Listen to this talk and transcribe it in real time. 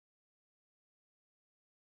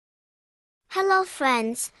Hello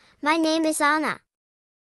friends, my name is Anna.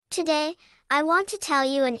 Today, I want to tell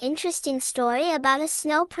you an interesting story about a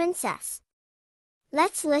snow princess.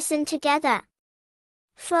 Let's listen together.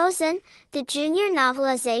 Frozen, the junior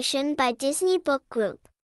novelization by Disney Book Group.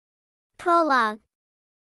 Prologue.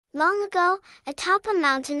 Long ago, atop a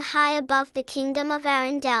mountain high above the kingdom of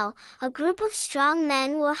Arendelle, a group of strong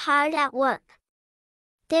men were hard at work.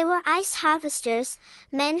 They were ice harvesters,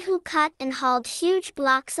 men who cut and hauled huge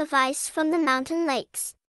blocks of ice from the mountain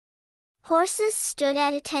lakes. Horses stood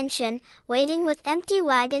at attention, waiting with empty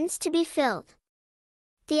wagons to be filled.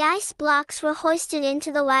 The ice blocks were hoisted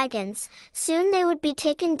into the wagons. Soon they would be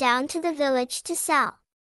taken down to the village to sell.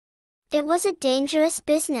 It was a dangerous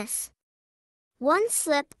business. One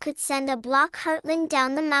slip could send a block hurtling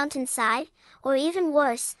down the mountainside, or even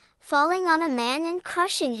worse, falling on a man and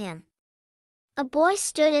crushing him. A boy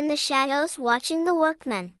stood in the shadows watching the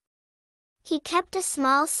workmen. He kept a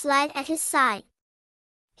small sled at his side.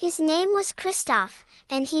 His name was Kristoff,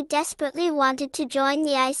 and he desperately wanted to join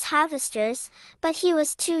the ice harvesters, but he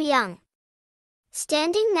was too young.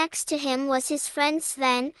 Standing next to him was his friend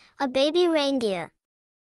Sven, a baby reindeer.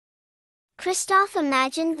 Kristoff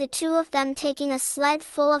imagined the two of them taking a sled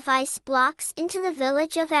full of ice blocks into the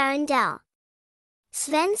village of Arendelle.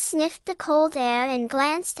 Sven sniffed the cold air and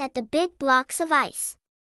glanced at the big blocks of ice.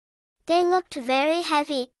 They looked very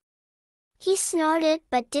heavy. He snorted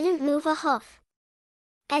but didn't move a hoof.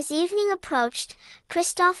 As evening approached,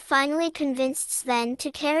 Kristoff finally convinced Sven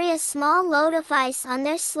to carry a small load of ice on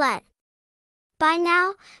their sled. By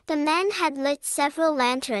now, the men had lit several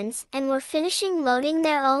lanterns and were finishing loading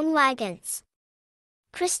their own wagons.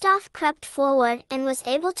 Kristoff crept forward and was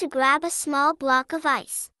able to grab a small block of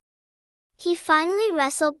ice. He finally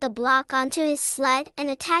wrestled the block onto his sled and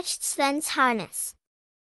attached Sven's harness.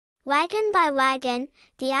 Wagon by wagon,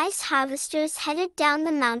 the ice harvesters headed down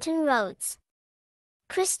the mountain roads.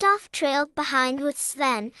 Kristoff trailed behind with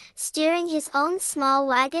Sven, steering his own small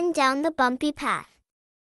wagon down the bumpy path.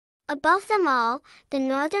 Above them all, the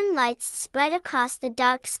northern lights spread across the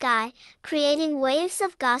dark sky, creating waves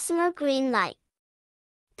of gossamer green light.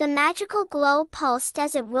 The magical glow pulsed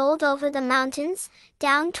as it rolled over the mountains,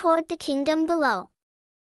 down toward the kingdom below.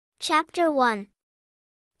 Chapter 1.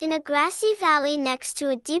 In a grassy valley next to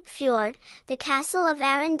a deep fjord, the castle of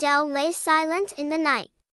Arendelle lay silent in the night.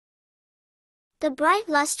 The bright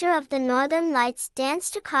luster of the northern lights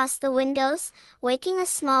danced across the windows, waking a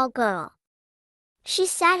small girl. She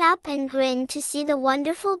sat up and grinned to see the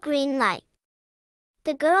wonderful green light.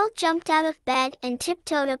 The girl jumped out of bed and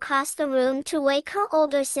tiptoed across the room to wake her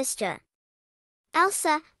older sister.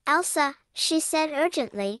 "Elsa, Elsa," she said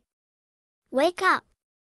urgently. "Wake up."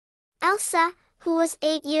 Elsa, who was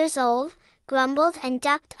 8 years old, grumbled and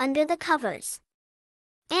ducked under the covers.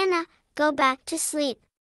 "Anna, go back to sleep."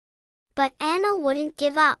 But Anna wouldn't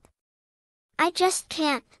give up. "I just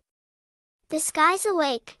can't. The sky's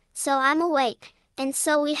awake, so I'm awake, and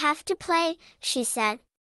so we have to play," she said.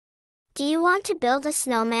 "Do you want to build a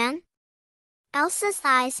snowman?" Elsa's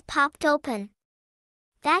eyes popped open.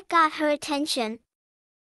 That got her attention.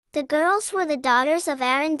 The girls were the daughters of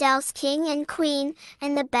Arendelle's king and queen,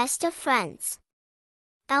 and the best of friends.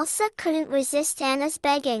 Elsa couldn't resist Anna's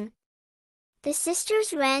begging. The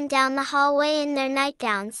sisters ran down the hallway in their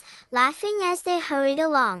nightgowns, laughing as they hurried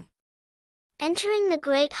along. Entering the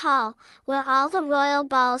great hall, where all the royal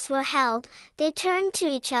balls were held, they turned to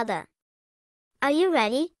each other. "Are you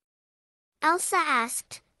ready?" Elsa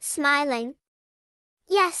asked, smiling.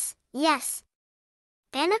 "Yes, yes,"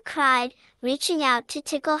 Anna cried, reaching out to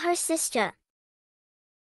tickle her sister.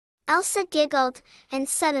 Elsa giggled, and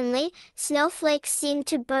suddenly, snowflakes seemed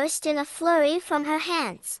to burst in a flurry from her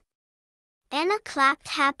hands. Anna clapped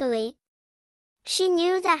happily. She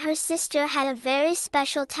knew that her sister had a very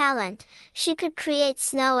special talent. She could create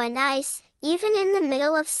snow and ice, even in the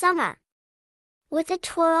middle of summer. With a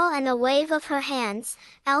twirl and a wave of her hands,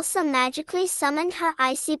 Elsa magically summoned her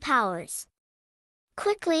icy powers.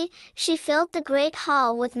 Quickly, she filled the great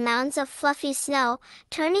hall with mounds of fluffy snow,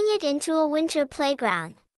 turning it into a winter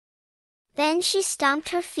playground. Then she stomped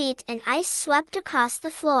her feet and ice swept across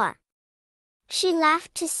the floor. She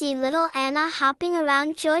laughed to see little Anna hopping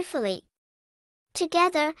around joyfully.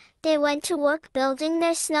 Together, they went to work building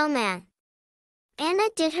their snowman. Anna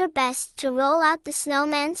did her best to roll out the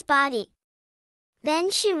snowman's body.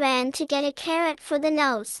 Then she ran to get a carrot for the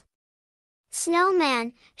nose.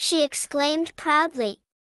 "Snowman," she exclaimed proudly.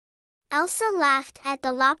 Elsa laughed at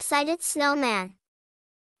the lopsided snowman.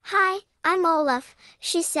 "Hi, I'm Olaf,"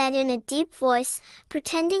 she said in a deep voice,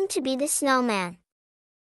 pretending to be the snowman.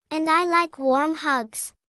 "And I like warm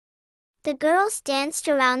hugs." The girls danced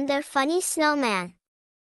around their funny snowman.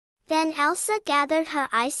 Then Elsa gathered her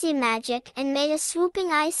icy magic and made a swooping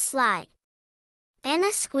ice slide.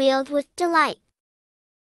 Anna squealed with delight.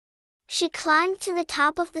 She climbed to the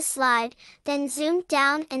top of the slide, then zoomed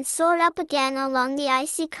down and soared up again along the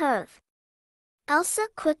icy curve. Elsa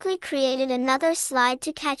quickly created another slide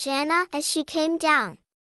to catch Anna as she came down.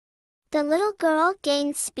 The little girl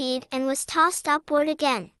gained speed and was tossed upward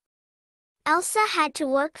again. Elsa had to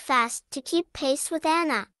work fast to keep pace with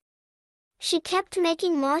Anna. She kept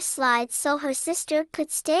making more slides so her sister could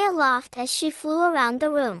stay aloft as she flew around the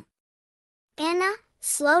room. "Anna,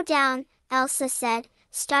 slow down," Elsa said,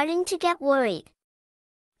 starting to get worried.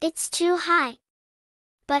 "It's too high."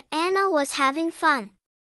 But Anna was having fun.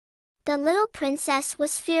 The little princess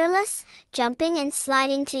was fearless, jumping and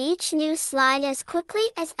sliding to each new slide as quickly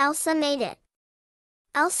as Elsa made it.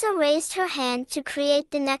 Elsa raised her hand to create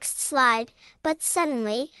the next slide, but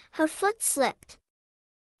suddenly, her foot slipped.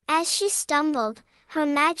 As she stumbled, her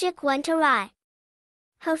magic went awry.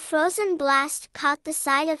 Her frozen blast caught the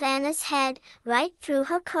side of Anna's head, right through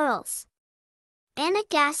her curls. Anna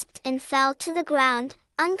gasped and fell to the ground,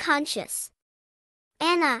 unconscious.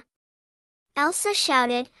 "Anna!" Elsa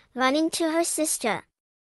shouted, running to her sister.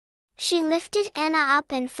 She lifted Anna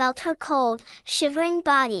up and felt her cold, shivering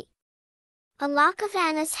body. A lock of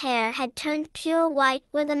Anna's hair had turned pure white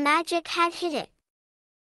where the magic had hit it.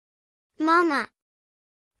 "Mama!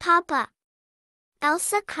 Papa!"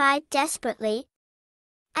 Elsa cried desperately.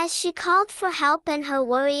 As she called for help and her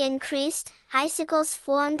worry increased, icicles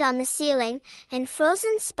formed on the ceiling, and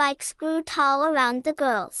frozen spikes grew tall around the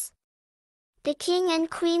girls. The king and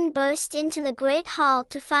queen burst into the great hall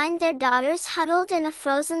to find their daughters huddled in a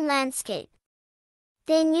frozen landscape.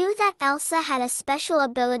 They knew that Elsa had a special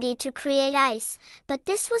ability to create ice, but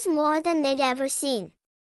this was more than they'd ever seen.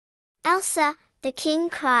 "Elsa," the king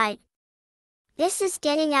cried. "This is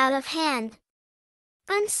getting out of hand."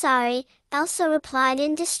 "I'm sorry," Elsa replied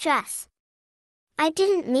in distress. "I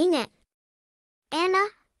didn't mean it." "Anna,"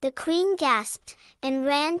 the queen gasped, and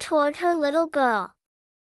ran toward her little girl.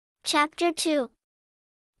 Chapter 2.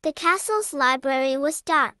 The castle's library was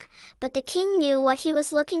dark, but the king knew what he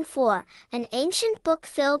was looking for, an ancient book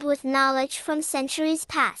filled with knowledge from centuries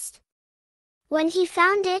past. When he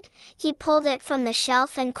found it, he pulled it from the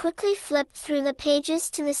shelf and quickly flipped through the pages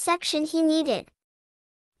to the section he needed.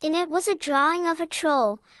 In it was a drawing of a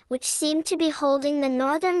troll, which seemed to be holding the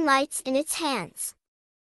northern lights in its hands.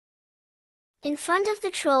 In front of the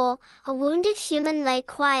troll, a wounded human lay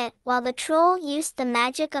quiet while the troll used the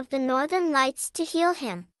magic of the northern lights to heal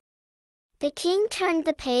him. The king turned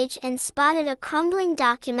the page and spotted a crumbling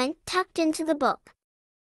document tucked into the book.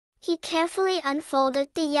 He carefully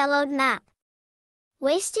unfolded the yellowed map.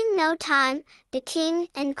 Wasting no time, the king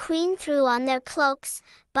and queen threw on their cloaks,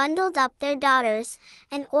 bundled up their daughters,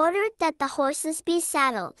 and ordered that the horses be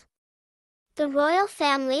saddled. The royal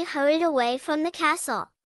family hurried away from the castle.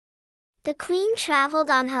 The queen traveled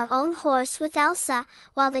on her own horse with Elsa,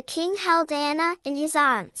 while the king held Anna in his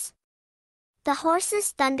arms. The horses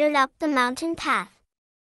thundered up the mountain path.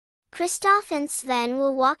 Kristoff and Sven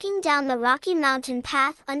were walking down the rocky mountain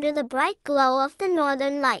path under the bright glow of the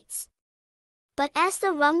northern lights. But as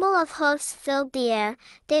the rumble of hoofs filled the air,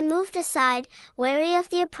 they moved aside, wary of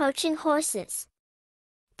the approaching horses.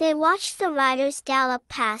 They watched the riders gallop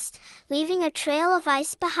past, leaving a trail of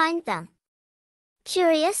ice behind them.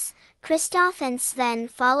 Curious, Kristoff and Sven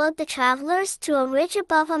followed the travelers to a ridge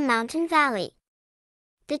above a mountain valley.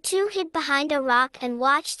 The two hid behind a rock and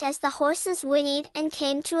watched as the horses whinnied and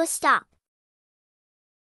came to a stop.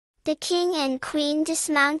 The king and queen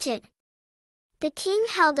dismounted. The king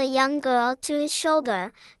held a young girl to his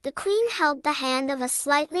shoulder, the queen held the hand of a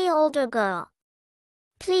slightly older girl.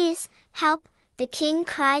 "Please, help," the king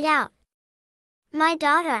cried out. "My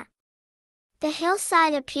daughter." The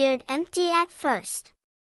hillside appeared empty at first.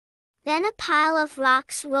 Then a pile of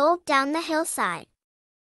rocks rolled down the hillside.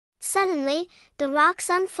 Suddenly, the rocks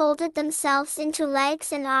unfolded themselves into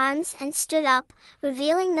legs and arms and stood up,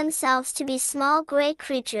 revealing themselves to be small gray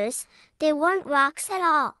creatures. They weren't rocks at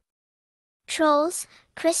all. "Trolls,"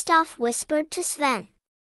 Kristoff whispered to Sven.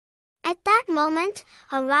 At that moment,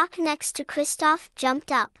 a rock next to Kristoff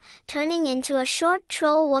jumped up, turning into a short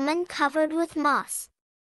troll woman covered with moss.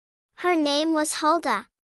 Her name was Hulda.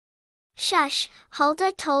 "Shush,"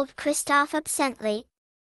 Hulda told Kristoff absently.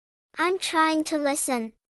 "I'm trying to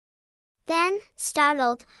listen." Then,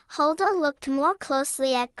 startled, Hulda looked more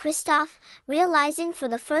closely at Kristoff, realizing for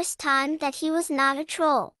the first time that he was not a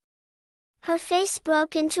troll. Her face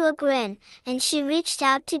broke into a grin, and she reached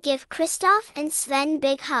out to give Kristoff and Sven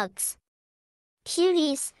big hugs.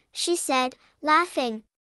 "Cuties," she said, laughing.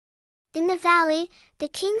 In the valley, The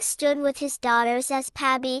king stood with his daughters as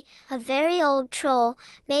Pabby, a very old troll,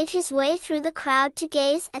 made his way through the crowd to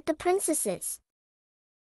gaze at the princesses.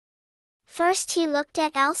 First he looked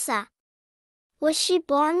at Elsa. Was she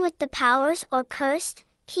born with the powers or cursed?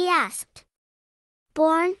 He asked.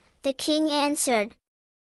 Born, the king answered.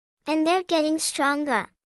 And they're getting stronger.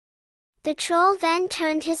 The troll then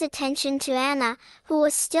turned his attention to Anna, who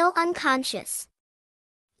was still unconscious.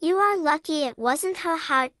 You are lucky it wasn't her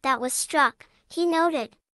heart that was struck, he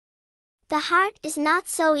noted. The heart is not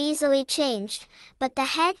so easily changed, but the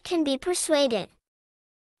head can be persuaded.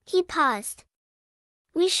 He paused.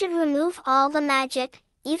 We should remove all the magic,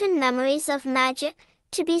 even memories of magic,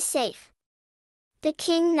 to be safe. The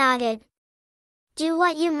king nodded. Do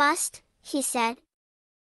what you must, he said.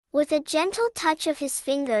 With a gentle touch of his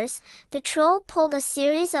fingers, the troll pulled a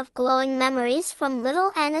series of glowing memories from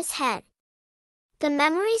little Anna's head. The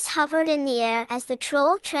memories hovered in the air as the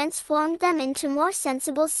troll transformed them into more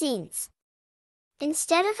sensible scenes.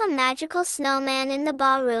 Instead of a magical snowman in the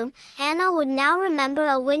ballroom, Anna would now remember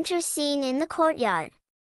a winter scene in the courtyard.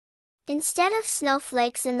 Instead of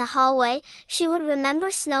snowflakes in the hallway, she would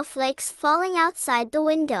remember snowflakes falling outside the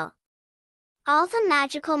window. All the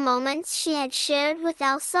magical moments she had shared with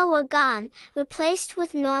Elsa were gone, replaced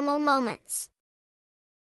with normal moments.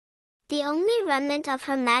 The only remnant of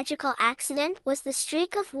her magical accident was the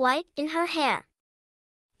streak of white in her hair.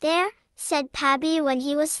 There, said Pabby when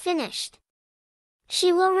he was finished.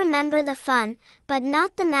 She will remember the fun, but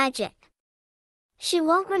not the magic. She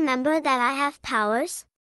won't remember that I have powers?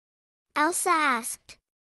 Elsa asked.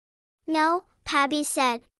 No, Pabby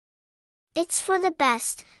said. It's for the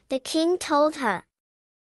best, the king told her.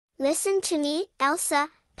 Listen to me, Elsa,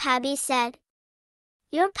 Pabby said.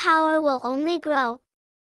 Your power will only grow.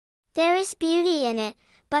 There is beauty in it,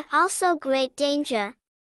 but also great danger.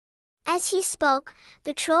 As he spoke,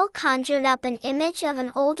 the troll conjured up an image of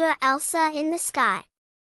an older Elsa in the sky.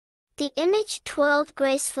 The image twirled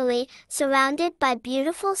gracefully, surrounded by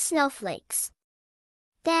beautiful snowflakes.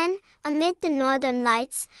 Then, amid the northern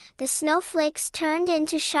lights, the snowflakes turned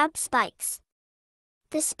into sharp spikes.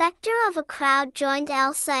 The specter of a crowd joined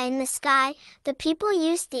Elsa in the sky. The people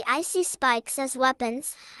used the icy spikes as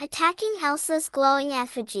weapons, attacking Elsa's glowing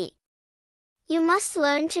effigy. You must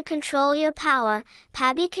learn to control your power,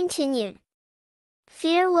 Pabby continued.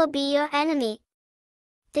 Fear will be your enemy.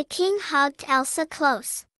 The king hugged Elsa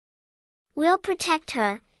close. We'll protect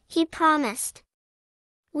her, he promised.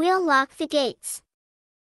 We'll lock the gates.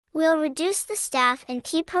 We'll reduce the staff and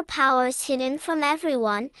keep her powers hidden from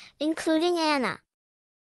everyone, including Anna.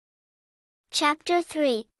 Chapter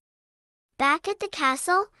 3. Back at the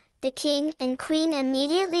castle, the king and queen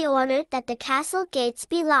immediately ordered that the castle gates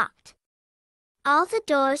be locked. All the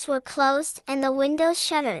doors were closed and the windows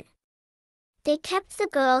shuttered. They kept the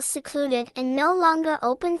girls secluded and no longer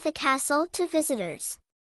opened the castle to visitors.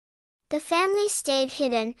 The family stayed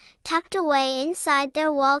hidden, tucked away inside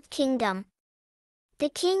their walled kingdom. The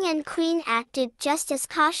king and queen acted just as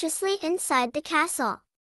cautiously inside the castle.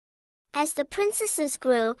 As the princesses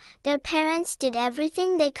grew, their parents did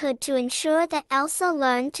everything they could to ensure that Elsa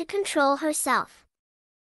learned to control herself.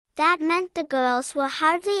 That meant the girls were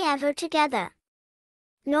hardly ever together.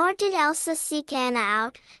 Nor did Elsa seek Anna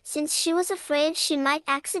out, since she was afraid she might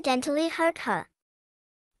accidentally hurt her.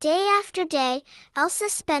 Day after day, Elsa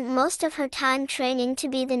spent most of her time training to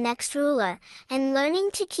be the next ruler, and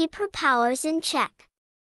learning to keep her powers in check.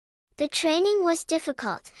 The training was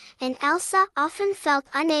difficult, and Elsa often felt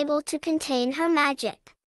unable to contain her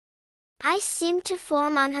magic. Ice seemed to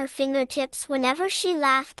form on her fingertips whenever she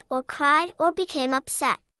laughed or cried or became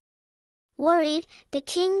upset. Worried, the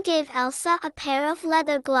king gave Elsa a pair of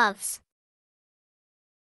leather gloves.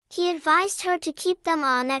 He advised her to keep them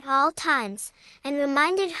on at all times, and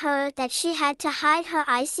reminded her that she had to hide her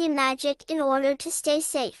icy magic in order to stay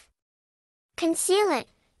safe. Conceal it,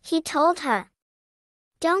 he told her.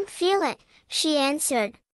 Don't feel it, she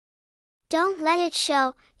answered. Don't let it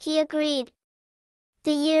show, he agreed.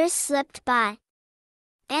 The years slipped by.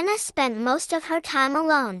 Anna spent most of her time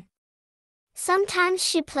alone. Sometimes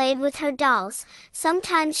she played with her dolls,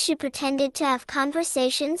 sometimes she pretended to have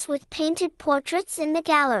conversations with painted portraits in the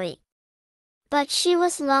gallery. But she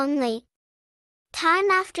was lonely.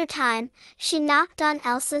 Time after time, she knocked on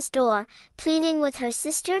Elsa's door, pleading with her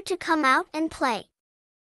sister to come out and play.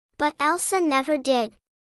 But Elsa never did.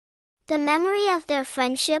 The memory of their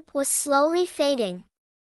friendship was slowly fading.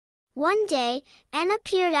 One day, Anna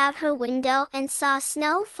peered out her window and saw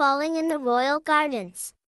snow falling in the royal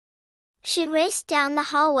gardens. She raced down the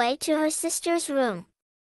hallway to her sister's room.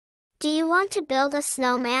 Do you want to build a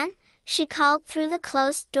snowman? She called through the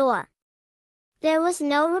closed door. There was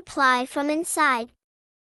no reply from inside.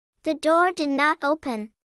 The door did not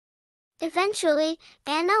open. Eventually,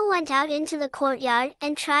 Anna went out into the courtyard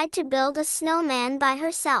and tried to build a snowman by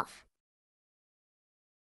herself.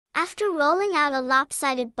 After rolling out a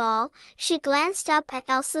lopsided ball, she glanced up at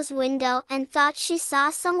Elsa's window and thought she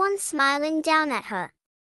saw someone smiling down at her.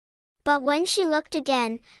 But when she looked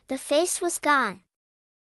again, the face was gone.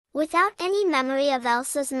 Without any memory of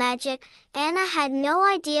Elsa's magic, Anna had no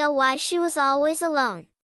idea why she was always alone.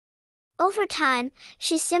 Over time,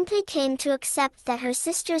 she simply came to accept that her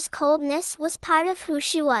sister's coldness was part of who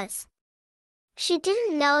she was. She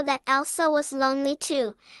didn't know that Elsa was lonely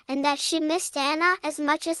too, and that she missed Anna as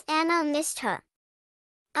much as Anna missed her.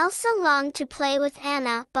 Elsa longed to play with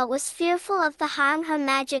Anna but was fearful of the harm her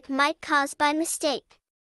magic might cause by mistake.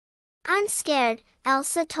 "I'm scared,"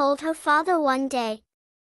 Elsa told her father one day.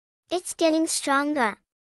 "It's getting stronger."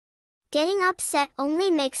 "Getting upset only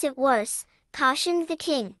makes it worse," cautioned the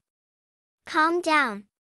king. "Calm down."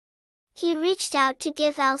 He reached out to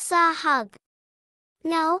give Elsa a hug.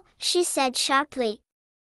 "No," she said sharply.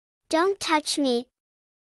 "Don't touch me."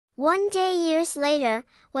 One day years later,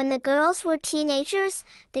 when the girls were teenagers,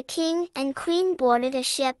 the king and queen boarded a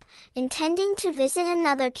ship, intending to visit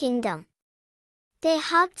another kingdom. They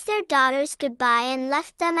hugged their daughters goodbye and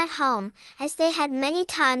left them at home, as they had many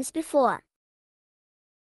times before.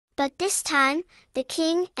 But this time, the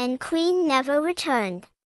king and queen never returned.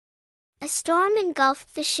 A storm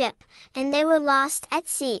engulfed the ship, and they were lost at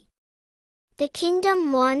sea. The kingdom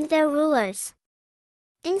mourned their rulers.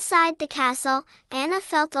 Inside the castle, Anna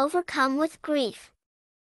felt overcome with grief.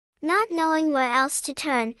 Not knowing where else to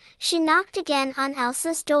turn, she knocked again on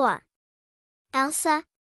Elsa's door. "Elsa?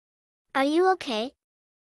 Are you okay?"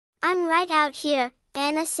 "I'm right out here,"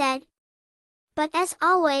 Anna said. But as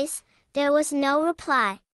always, there was no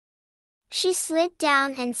reply. She slid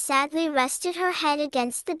down and sadly rested her head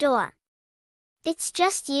against the door. "It's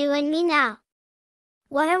just you and me now.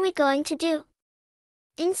 What are we going to do?"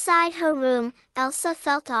 Inside her room, Elsa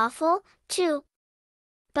felt awful, too.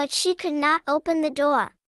 But she could not open the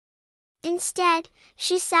door. Instead,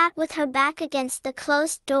 she sat with her back against the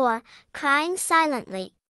closed door, crying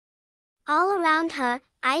silently. All around her,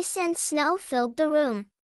 ice and snow filled the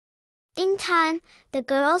room. In time, the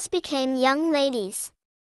girls became young ladies.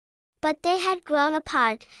 But they had grown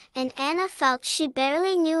apart, and Anna felt she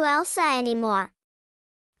barely knew Elsa anymore.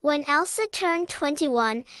 When Elsa turned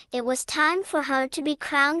 21, it was time for her to be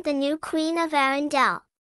crowned the new Queen of Arendelle.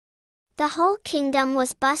 The whole kingdom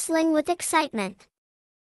was bustling with excitement.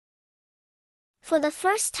 For the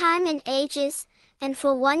first time in ages, and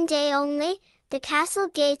for one day only, the castle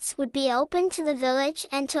gates would be open to the village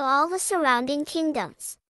and to all the surrounding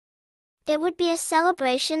kingdoms. It would be a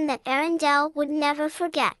celebration that Arendelle would never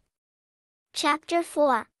forget. Chapter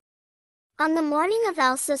 4. On the morning of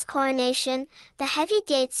Elsa's coronation, the heavy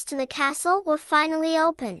gates to the castle were finally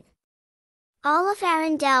opened. All of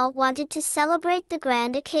Arendelle wanted to celebrate the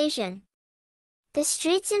grand occasion. The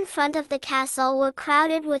streets in front of the castle were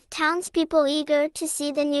crowded with townspeople eager to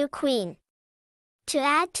see the new queen. To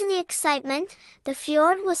add to the excitement, the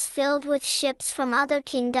fjord was filled with ships from other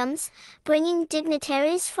kingdoms, bringing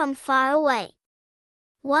dignitaries from far away.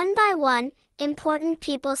 One by one, important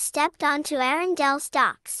people stepped onto Arendelle's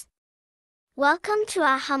docks. "Welcome to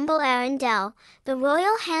our humble Arendelle," the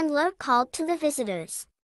royal handler called to the visitors.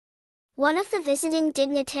 One of the visiting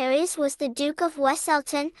dignitaries was the Duke of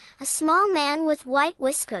Wesselton, a small man with white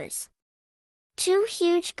whiskers. Two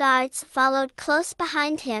huge guards followed close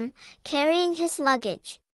behind him, carrying his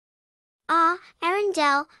luggage. "Ah,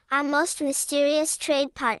 Arendelle, our most mysterious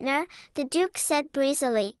trade partner," the Duke said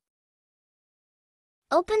breezily.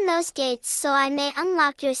 "Open those gates so I may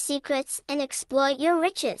unlock your secrets and exploit your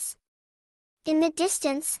riches." In the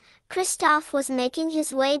distance, Kristoff was making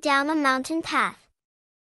his way down a mountain path.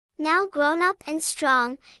 Now grown up and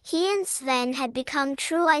strong, he and Sven had become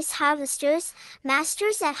true ice harvesters,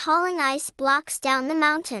 masters at hauling ice blocks down the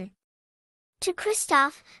mountain. To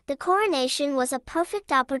Kristoff, the coronation was a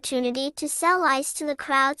perfect opportunity to sell ice to the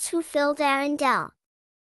crowds who filled Arendelle.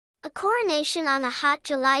 "A coronation on a hot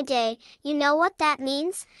July day, you know what that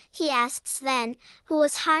means?" he asked Sven, who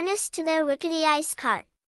was harnessed to their rickety ice cart.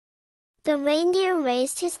 The reindeer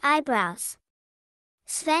raised his eyebrows.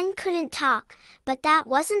 Sven couldn't talk, but that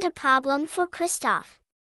wasn't a problem for Kristoff.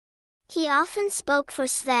 He often spoke for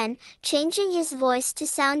Sven, changing his voice to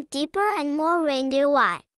sound deeper and more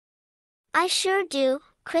reindeer-y. "I sure do,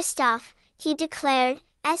 Kristoff," he declared,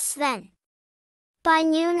 as Sven. "By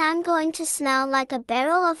noon I'm going to smell like a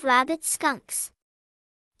barrel of rabid skunks."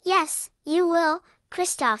 "Yes, you will,"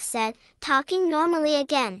 Kristoff said, talking normally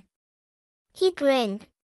again. He grinned.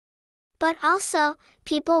 "But also,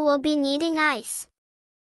 people will be needing ice.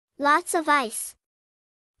 Lots of ice.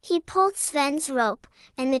 He pulled Sven's rope,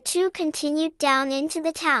 and the two continued down into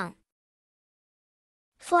the town.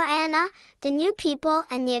 For Anna, the new people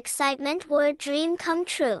and the excitement were a dream come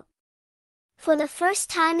true. For the first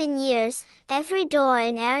time in years, every door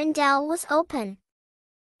in Arendelle was open.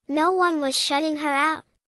 No one was shutting her out.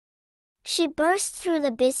 She burst through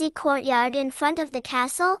the busy courtyard in front of the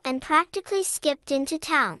castle and practically skipped into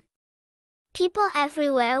town. People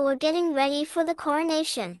everywhere were getting ready for the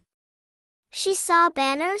coronation. She saw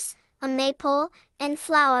banners, a maypole, and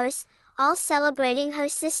flowers, all celebrating her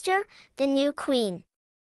sister, the new queen.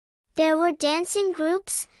 There were dancing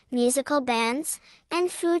groups, musical bands,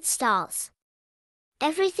 and food stalls.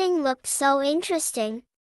 Everything looked so interesting.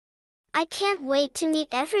 I can't wait to meet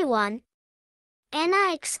everyone,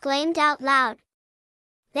 Anna exclaimed out loud.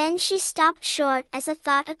 Then she stopped short as a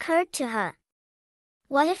thought occurred to her.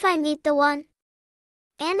 What if I meet the one?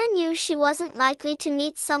 Anna knew she wasn't likely to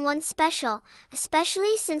meet someone special,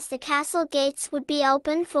 especially since the castle gates would be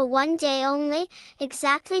open for one day only,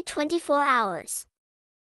 exactly 24 hours.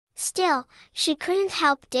 Still, she couldn't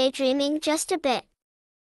help daydreaming just a bit.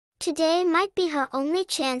 Today might be her only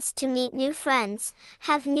chance to meet new friends,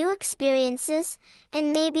 have new experiences,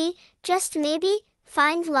 and maybe, just maybe,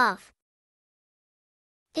 find love.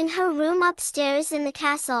 In her room upstairs in the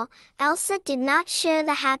castle, Elsa did not share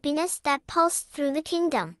the happiness that pulsed through the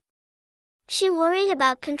kingdom. She worried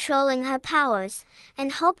about controlling her powers, and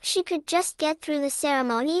hoped she could just get through the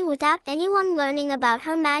ceremony without anyone learning about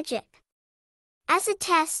her magic. As a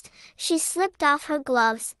test, she slipped off her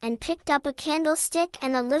gloves and picked up a candlestick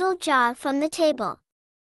and a little jar from the table.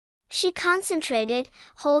 She concentrated,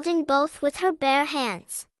 holding both with her bare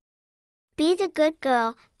hands. Be the good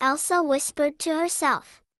girl, Elsa whispered to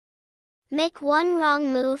herself. Make one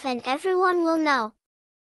wrong move and everyone will know.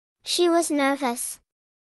 She was nervous.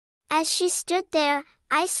 As she stood there,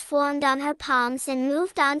 ice formed on her palms and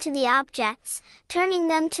moved onto the objects, turning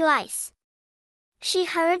them to ice. She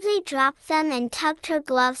hurriedly dropped them and tucked her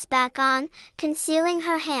gloves back on, concealing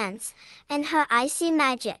her hands, and her icy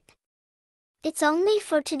magic. It's only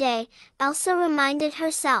for today, Elsa reminded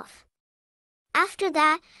herself. After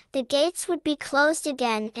that, the gates would be closed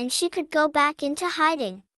again and she could go back into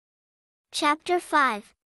hiding. Chapter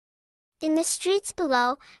 5. In the streets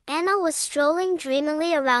below, Anna was strolling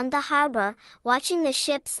dreamily around the harbor, watching the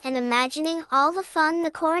ships and imagining all the fun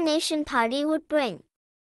the coronation party would bring.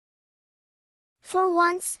 For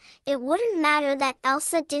once, it wouldn't matter that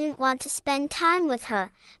Elsa didn't want to spend time with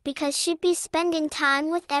her, because she'd be spending time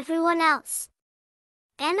with everyone else.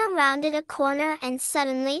 Anna rounded a corner and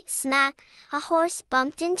suddenly, smack, a horse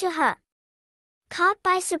bumped into her. Caught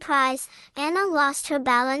by surprise, Anna lost her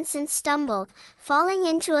balance and stumbled, falling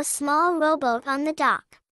into a small rowboat on the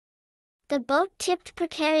dock. The boat tipped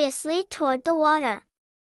precariously toward the water.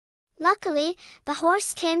 Luckily, the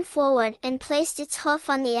horse came forward and placed its hoof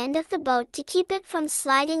on the end of the boat to keep it from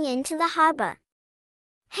sliding into the harbor.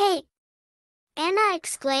 Hey! Anna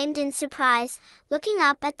exclaimed in surprise, looking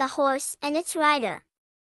up at the horse and its rider.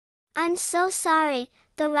 I'm so sorry,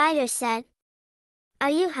 the rider said. Are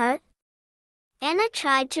you hurt? Anna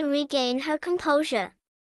tried to regain her composure.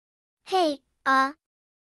 Hey,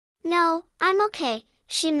 no, I'm okay,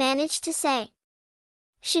 she managed to say.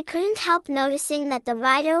 She couldn't help noticing that the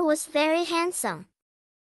rider was very handsome.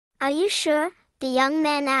 Are you sure? The young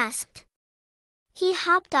man asked. He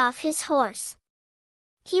hopped off his horse.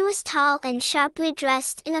 He was tall and sharply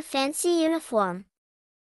dressed in a fancy uniform.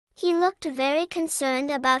 He looked very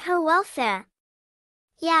concerned about her welfare.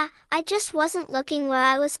 Yeah, I just wasn't looking where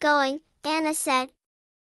I was going, Anna said.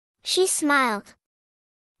 She smiled.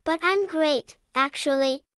 But I'm great,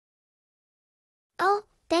 actually. Oh,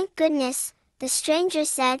 thank goodness, the stranger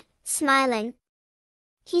said, smiling.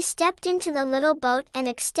 He stepped into the little boat and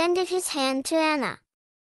extended his hand to Anna.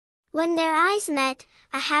 When their eyes met,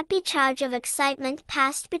 a happy charge of excitement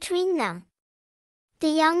passed between them. The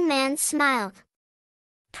young man smiled.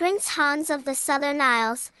 Prince Hans of the Southern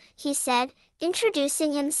Isles, he said,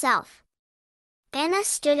 introducing himself. Anna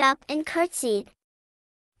stood up and curtsied.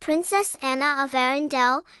 Princess Anna of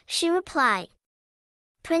Arendelle, she replied.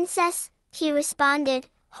 Princess, he responded,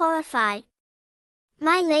 horrified.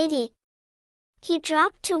 My lady. He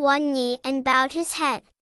dropped to one knee and bowed his head.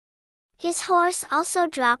 His horse also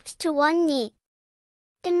dropped to one knee.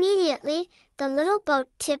 Immediately, the little boat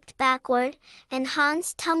tipped backward, and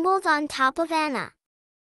Hans tumbled on top of Anna.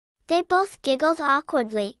 They both giggled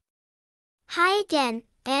awkwardly. Hi again,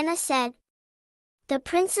 Anna said. The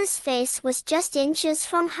prince's face was just inches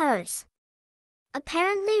from hers.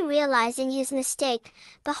 Apparently realizing his mistake,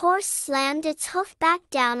 the horse slammed its hoof back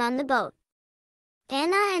down on the boat.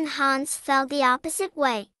 Anna and Hans fell the opposite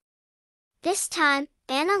way. This time,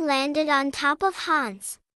 Anna landed on top of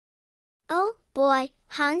Hans. "Oh, boy,"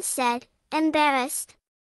 Hans said, embarrassed.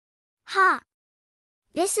 "Ha!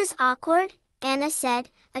 This is awkward," Anna said,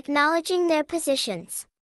 acknowledging their positions.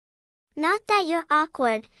 "Not that you're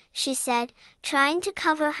awkward," she said, trying to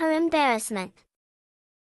cover her embarrassment.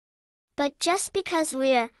 "But just because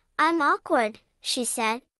I'm awkward," she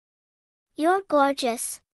said. "You're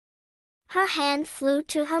gorgeous." Her hand flew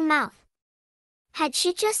to her mouth. Had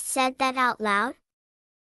she just said that out loud?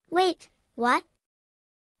 Wait, what?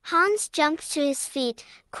 Hans jumped to his feet,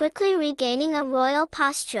 quickly regaining a royal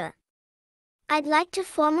posture. "I'd like to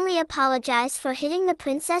formally apologize for hitting the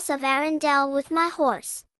Princess of Arendelle with my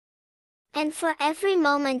horse." And for every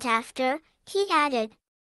moment after, he added.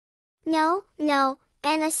 "No, no,"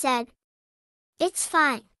 Anna said. "It's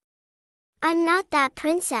fine. I'm not that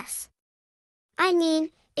princess. I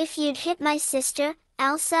mean, if you'd hit my sister,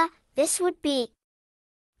 Elsa, this would be..."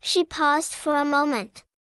 She paused for a moment.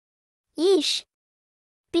 "Yeesh.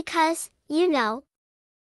 Because, you know."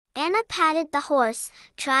 Anna patted the horse,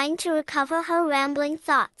 trying to recover her rambling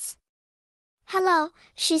thoughts. "Hello,"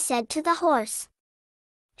 she said to the horse.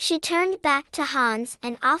 She turned back to Hans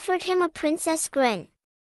and offered him a princess grin.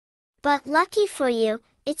 "But lucky for you,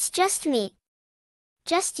 it's just me."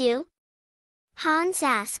 "Just you?" Hans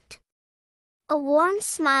asked. A warm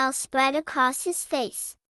smile spread across his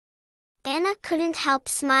face. Anna couldn't help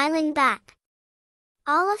smiling back.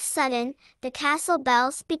 All of a sudden, the castle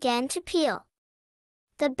bells began to peal.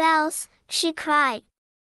 "The bells," she cried.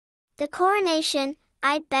 "The coronation,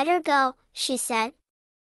 I'd better go," she said.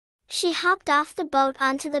 She hopped off the boat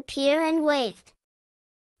onto the pier and waved.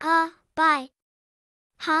 Bye."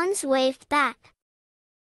 Hans waved back.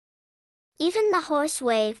 Even the horse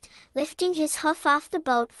waved, lifting his hoof off the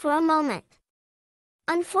boat for a moment.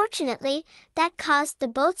 Unfortunately, that caused the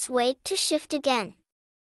boat's weight to shift again.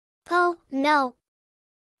 "Oh, no,"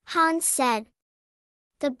 Hans said.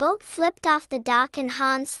 The boat flipped off the dock and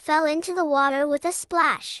Hans fell into the water with a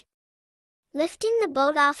splash. Lifting the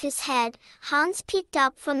boat off his head, Hans peeked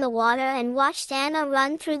up from the water and watched Anna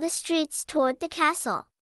run through the streets toward the castle.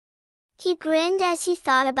 He grinned as he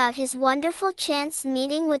thought about his wonderful chance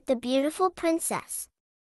meeting with the beautiful princess.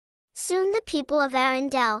 Soon the people of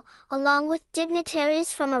Arendelle, along with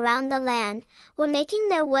dignitaries from around the land, were making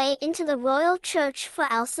their way into the royal church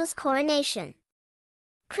for Elsa's coronation.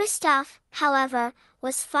 Kristoff, however,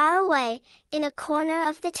 was far away, in a corner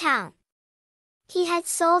of the town. He had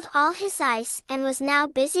sold all his ice and was now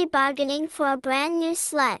busy bargaining for a brand new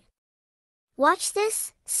sled. "Watch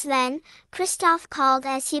this, Sven," Kristoff called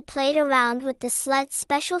as he played around with the sled's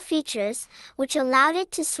special features, which allowed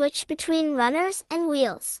it to switch between runners and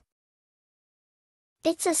wheels.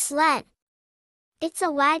 "It's a sled. It's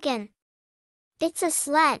a wagon. It's a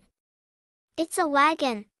sled. It's a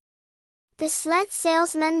wagon." The sled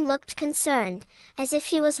salesman looked concerned, as if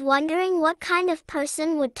he was wondering what kind of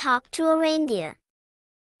person would talk to a reindeer.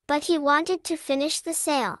 But he wanted to finish the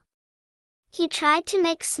sale. He tried to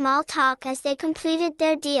make small talk as they completed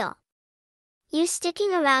their deal. "You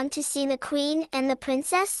sticking around to see the queen and the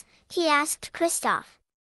princess?" he asked Kristoff.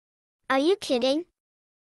 "Are you kidding?"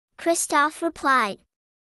 Kristoff replied.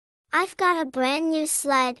 "I've got a brand new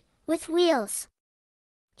sled, with wheels."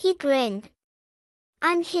 He grinned.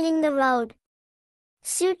 "I'm hitting the road."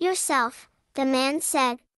 "Suit yourself," the man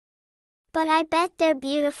said. "But I bet they're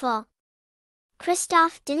beautiful."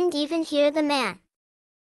 Kristoff didn't even hear the man.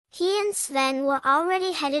 He and Sven were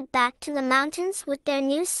already headed back to the mountains with their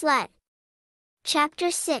new sled. Chapter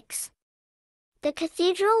 6. The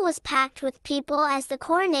cathedral was packed with people as the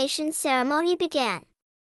coronation ceremony began.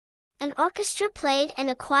 An orchestra played and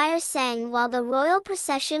a choir sang while the royal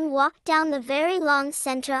procession walked down the very long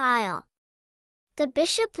center aisle. The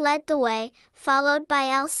bishop led the way, followed by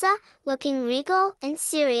Elsa, looking regal and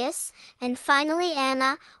serious, and finally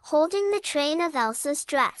Anna, holding the train of Elsa's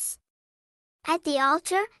dress. At the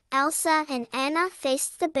altar, Elsa and Anna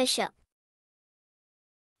faced the bishop.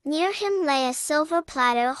 Near him lay a silver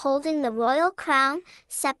platter holding the royal crown,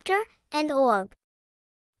 scepter, and orb.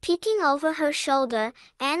 Peeking over her shoulder,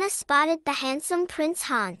 Anna spotted the handsome Prince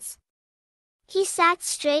Hans. He sat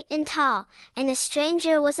straight and tall, and a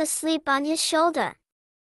stranger was asleep on his shoulder.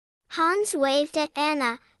 Hans waved at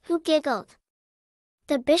Anna, who giggled.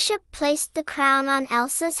 The bishop placed the crown on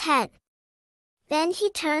Elsa's head. Then he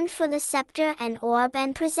turned for the scepter and orb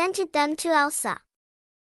and presented them to Elsa.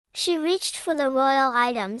 She reached for the royal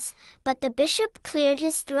items, but the bishop cleared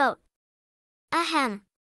his throat. "Ahem.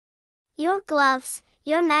 Your gloves,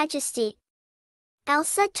 Your Majesty."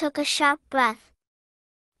 Elsa took a sharp breath.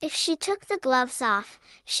 If she took the gloves off,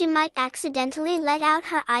 she might accidentally let out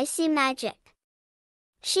her icy magic.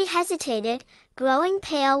 She hesitated, growing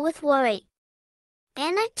pale with worry.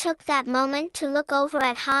 Anna took that moment to look over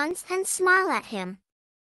at Hans and smile at him.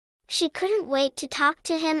 She couldn't wait to talk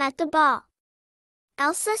to him at the ball.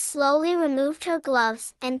 Elsa slowly removed her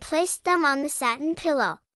gloves and placed them on the satin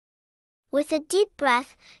pillow. With a deep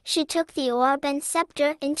breath, she took the orb and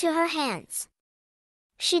scepter into her hands.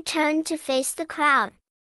 She turned to face the crowd.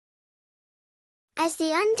 As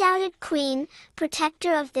the undoubted queen,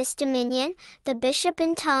 protector of this dominion, the bishop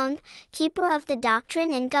intoned, keeper of the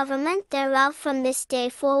doctrine and government thereof from this day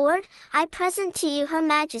forward, I present to you her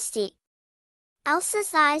majesty.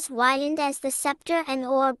 Elsa's eyes widened as the scepter and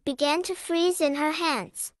orb began to freeze in her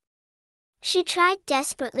hands. She tried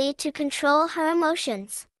desperately to control her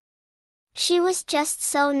emotions. She was just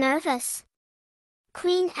so nervous.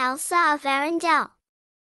 Queen Elsa of Arendelle.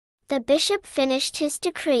 The bishop finished his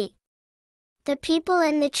decree. The people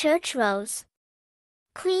in the church rose.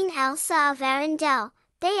 Queen Elsa of Arendelle,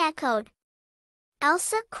 they echoed.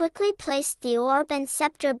 Elsa quickly placed the orb and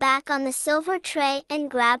scepter back on the silver tray and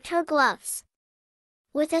grabbed her gloves.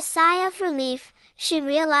 With a sigh of relief, she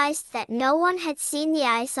realized that no one had seen the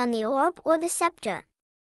ice on the orb or the scepter.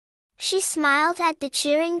 She smiled at the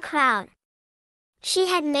cheering crowd. She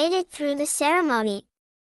had made it through the ceremony.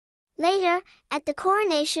 Later, at the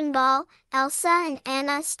coronation ball, Elsa and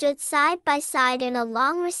Anna stood side by side in a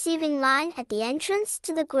long receiving line at the entrance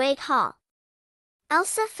to the Great Hall.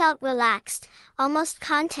 Elsa felt relaxed, almost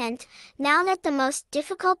content, now that the most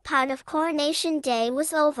difficult part of Coronation Day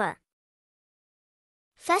was over.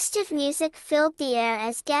 Festive music filled the air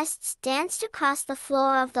as guests danced across the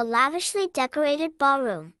floor of the lavishly decorated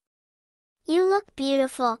ballroom. You look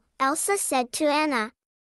beautiful, Elsa said to Anna.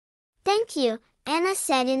 Thank you, Anna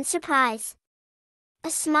said in surprise.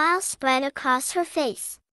 A smile spread across her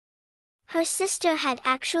face. Her sister had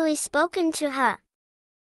actually spoken to her.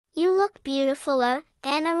 You look beautifuler,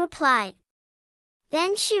 Anna replied.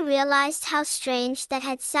 Then she realized how strange that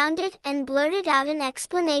had sounded and blurted out an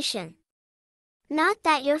explanation. Not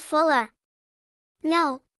that you're fuller.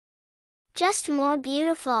 No. Just more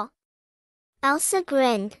beautiful. Elsa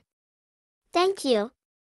grinned. Thank you.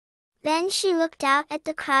 Then she looked out at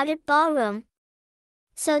the crowded ballroom.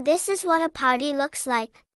 So this is what a party looks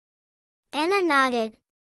like. Anna nodded.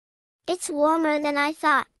 It's warmer than I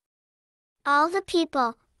thought. All the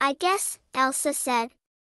people, I guess, Elsa said.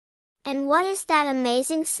 And what is that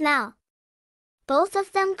amazing smell? Both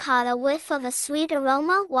of them caught a whiff of a sweet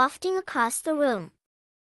aroma wafting across the room.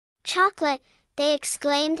 Chocolate, they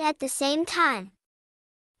exclaimed at the same time.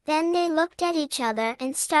 Then they looked at each other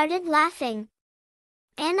and started laughing.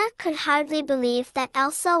 Anna could hardly believe that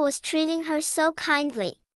Elsa was treating her so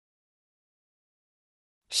kindly.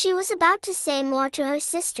 She was about to say more to her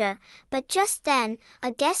sister, but just then,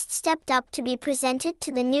 a guest stepped up to be presented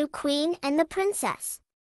to the new queen and the princess.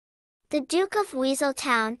 The Duke of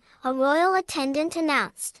Weaseltown, a royal attendant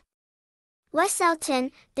announced.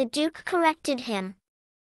 Weselton, the Duke corrected him.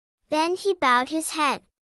 Then he bowed his head.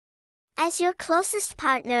 As your closest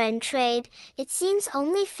partner in trade, it seems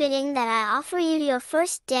only fitting that I offer you your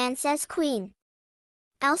first dance as queen.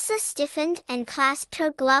 Elsa stiffened and clasped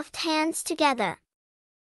her gloved hands together.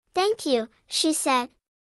 Thank you, she said.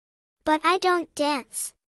 But I don't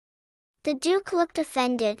dance. The Duke looked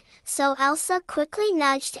offended, so Elsa quickly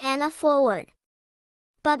nudged Anna forward.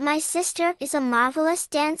 But my sister is a marvelous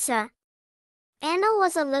dancer. Anna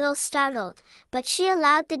was a little startled, but she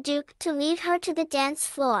allowed the Duke to lead her to the dance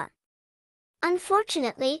floor.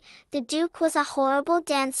 Unfortunately, the Duke was a horrible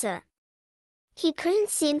dancer. He couldn't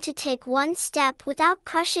seem to take one step without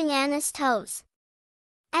crushing Anna's toes.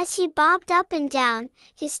 As he bobbed up and down,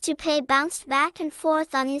 his toupee bounced back and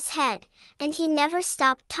forth on his head, and he never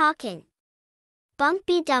stopped talking.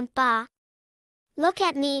 Bumpy-dump-bah. Look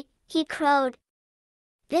at me, he crowed.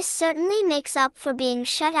 This certainly makes up for being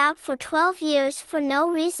shut out for 12 years for no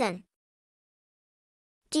reason.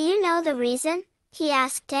 Do you know the reason? He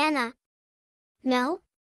asked Anna. No?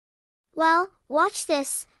 Well, watch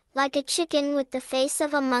this. Like a chicken with the face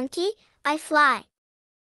of a monkey, I fly.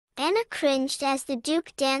 Anna cringed as the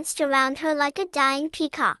Duke danced around her like a dying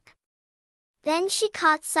peacock. Then she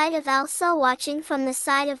caught sight of Elsa watching from the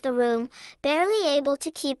side of the room, barely able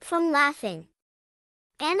to keep from laughing.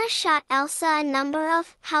 Anna shot Elsa a number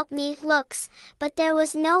of "help me" looks, but there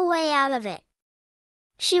was no way out of it.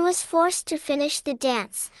 She was forced to finish the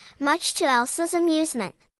dance, much to Elsa's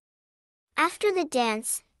amusement. After the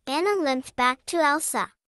dance, Anna limped back to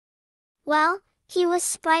Elsa. Well, he was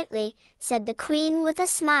sprightly, said the queen with a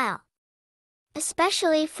smile.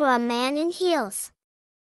 Especially for a man in heels.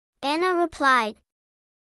 Anna replied.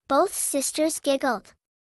 Both sisters giggled.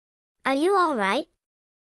 Are you all right?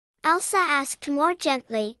 Elsa asked more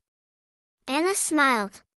gently. Anna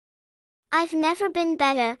smiled. I've never been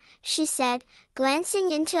better, she said,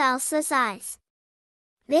 glancing into Elsa's eyes.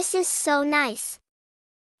 This is so nice.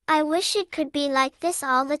 I wish it could be like this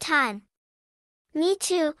all the time. Me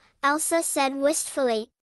too, Elsa said wistfully.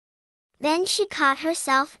 Then she caught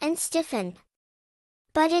herself and stiffened.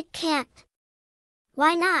 But it can't.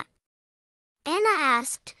 Why not? Anna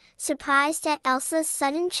asked, surprised at Elsa's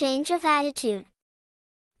sudden change of attitude.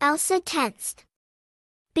 Elsa tensed.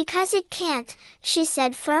 Because it can't, she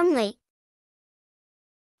said firmly.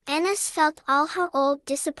 Anna felt all her old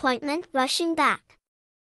disappointment rushing back.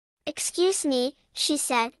 Excuse me, she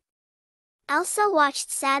said. Elsa watched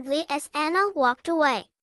sadly as Anna walked away.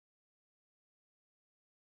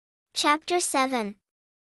 Chapter 7.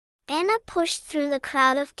 Anna pushed through the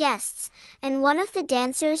crowd of guests, and one of the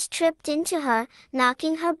dancers tripped into her,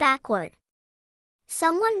 knocking her backward.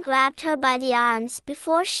 Someone grabbed her by the arms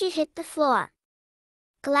before she hit the floor.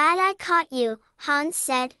 Glad I caught you, Hans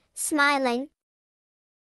said, smiling.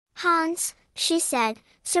 Hans, she said,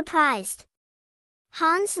 surprised.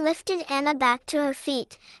 Hans lifted Anna back to her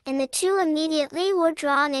feet, and the two immediately were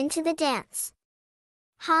drawn into the dance.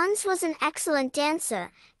 Hans was an excellent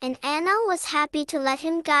dancer, and Anna was happy to let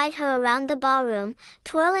him guide her around the ballroom,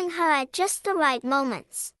 twirling her at just the right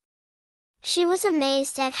moments. She was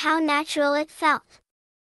amazed at how natural it felt.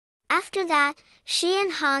 After that, she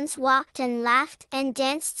and Hans walked and laughed and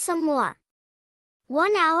danced some more.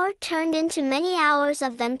 1 hour turned into many hours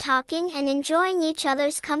of them talking and enjoying each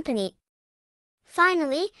other's company.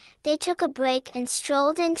 Finally, they took a break and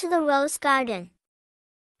strolled into the rose garden.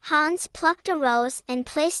 Hans plucked a rose and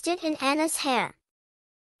placed it in Anna's hair.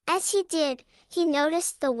 As he did, he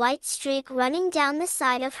noticed the white streak running down the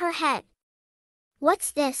side of her head.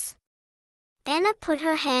 What's this? Anna put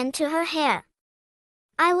her hand to her hair.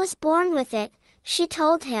 I was born with it, she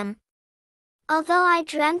told him. Although I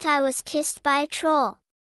dreamt I was kissed by a troll.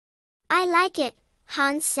 I like it,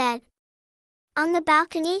 Hans said. On the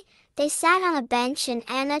balcony, they sat on a bench and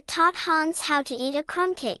Anna taught Hans how to eat a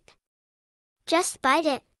crumb cake. Just bite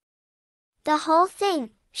it. The whole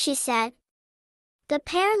thing, she said. The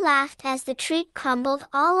pair laughed as the treat crumbled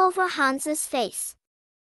all over Hans's face.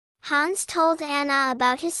 Hans told Anna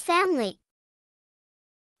about his family.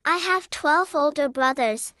 I have 12 older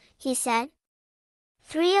brothers, he said.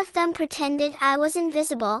 3 of them pretended I was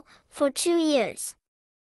invisible, for 2 years.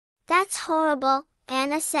 That's horrible,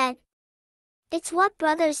 Anna said. It's what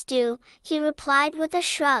brothers do, he replied with a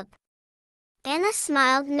shrug. Anna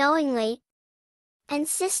smiled knowingly. And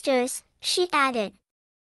sisters, she added.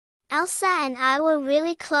 Elsa and I were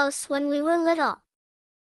really close when we were little.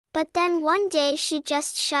 But then one day she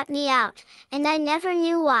just shut me out, and I never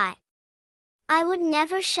knew why. I would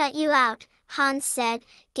never shut you out, Hans said,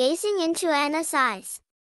 gazing into Anna's eyes.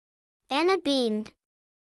 Anna beamed.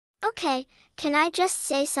 Okay, can I just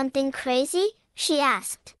say something crazy? She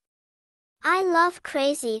asked. I love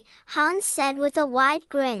crazy, Hans said with a wide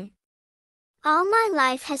grin. All my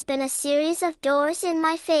life has been a series of doors in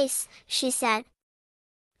my face, she said.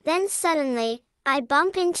 Then suddenly, I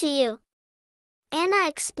bump into you. Anna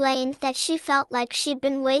explained that she felt like she'd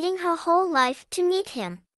been waiting her whole life to meet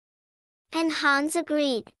him. And Hans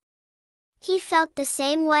agreed. He felt the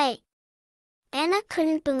same way. Anna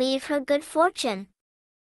couldn't believe her good fortune.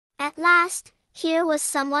 At last, here was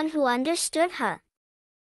someone who understood her.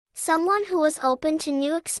 Someone who was open to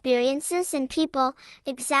new experiences and people,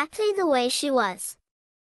 exactly the way she was.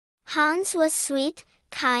 Hans was sweet,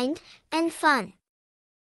 kind, and fun.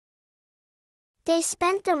 They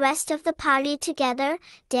spent the rest of the party together,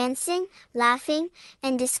 dancing, laughing,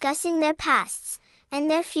 and discussing their pasts, and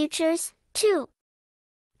their futures, too.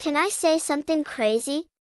 Can I say something crazy?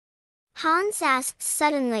 Hans asked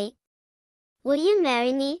suddenly. Will you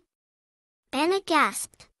marry me? Anna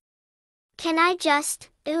gasped. Can I just,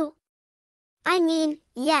 ooh? I mean,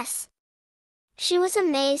 yes. She was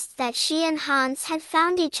amazed that she and Hans had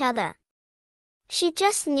found each other. She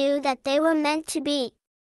just knew that they were meant to be.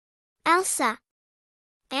 Elsa.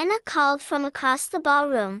 Anna called from across the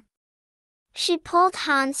ballroom. She pulled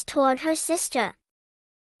Hans toward her sister.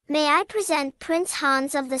 May I present Prince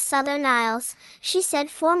Hans of the Southern Isles, she said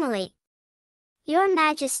formally. Your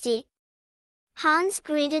Majesty. Hans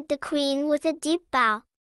greeted the Queen with a deep bow.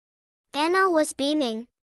 Anna was beaming.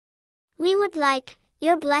 We would like,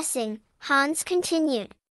 your blessing, Hans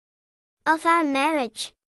continued. Of our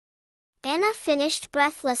marriage. Anna finished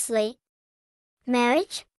breathlessly.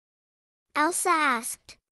 Marriage? Elsa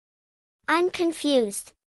asked. I'm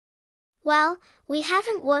confused. Well, we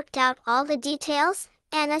haven't worked out all the details,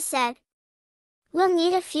 Anna said. We'll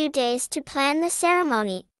need a few days to plan the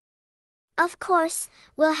ceremony. Of course,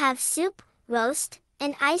 we'll have soup, roast,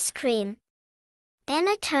 and ice cream.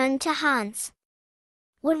 Anna turned to Hans.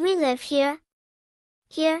 Would we live here?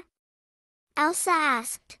 Here? Elsa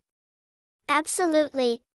asked.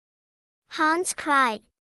 Absolutely. Hans cried.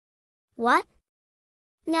 What?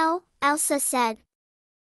 No, Elsa said.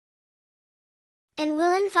 And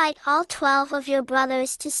we'll invite all 12 of your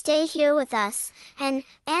brothers to stay here with us, and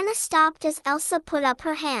Anna stopped as Elsa put up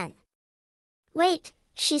her hand. Wait,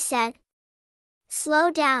 she said.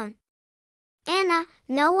 Slow down. Anna,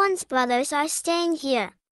 no one's brothers are staying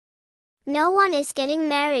here. No one is getting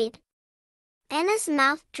married. Anna's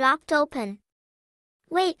mouth dropped open.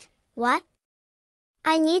 Wait, what?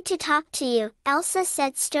 I need to talk to you, Elsa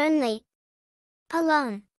said sternly.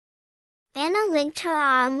 Alone. Anna linked her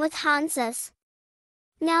arm with Hans's.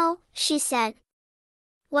 No, she said.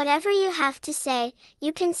 Whatever you have to say,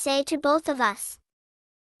 you can say to both of us.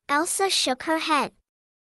 Elsa shook her head.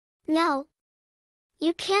 No.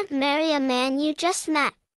 You can't marry a man you just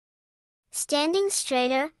met. Standing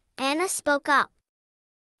straighter, Anna spoke up.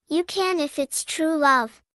 You can if it's true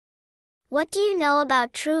love. What do you know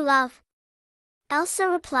about true love? Elsa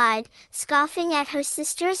replied, scoffing at her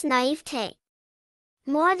sister's naivete.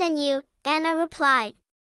 More than you, Anna replied.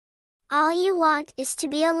 All you want is to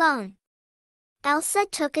be alone. Elsa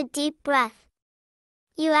took a deep breath.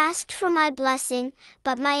 You asked for my blessing,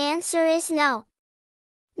 but my answer is no.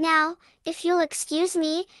 Now, if you'll excuse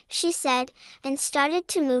me, she said, and started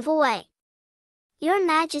to move away. Your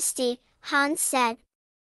Majesty, Hans said.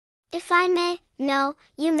 If I may, no,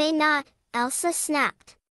 you may not, Elsa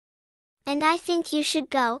snapped. And I think you should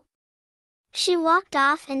go. She walked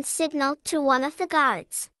off and signaled to one of the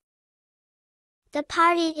guards. The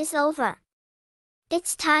party is over.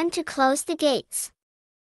 It's time to close the gates.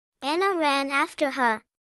 Anna ran after her.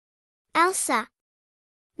 Elsa.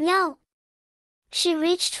 No. She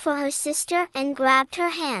reached for her sister and grabbed her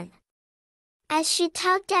hand. As she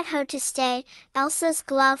tugged at her to stay, Elsa's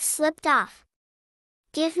glove slipped off.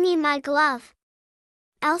 Give me my glove.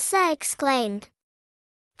 Elsa exclaimed.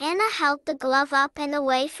 Anna held the glove up and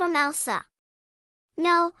away from Elsa.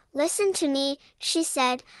 No, listen to me, she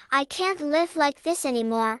said, I can't live like this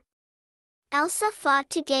anymore. Elsa fought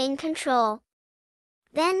to gain control.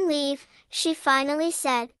 Then leave, she finally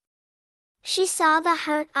said. She saw the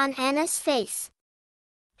hurt on Anna's face.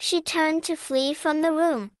 She turned to flee from the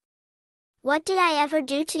room. What did I ever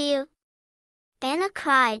do to you? Anna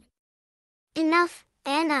cried. Enough,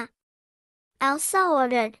 Anna. Elsa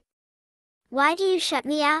ordered. Why do you shut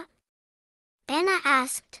me out? Anna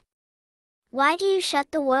asked. Why do you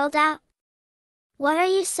shut the world out? What are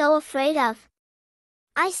you so afraid of?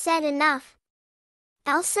 I said enough.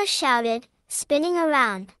 Elsa shouted, spinning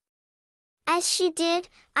around. As she did,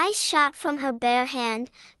 ice shot from her bare hand,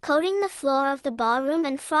 coating the floor of the ballroom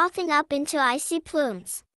and frothing up into icy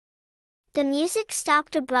plumes. The music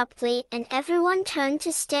stopped abruptly and everyone turned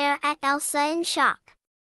to stare at Elsa in shock.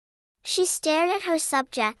 She stared at her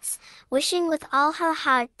subjects, wishing with all her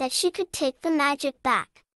heart that she could take the magic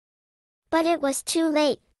back. But it was too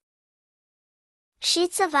late.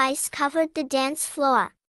 Sheets of ice covered the dance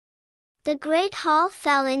floor. The great hall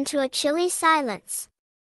fell into a chilly silence.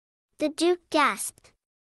 The Duke gasped.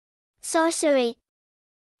 Sorcery!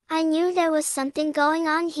 I knew there was something going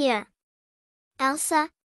on here. Elsa?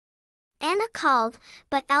 Anna called,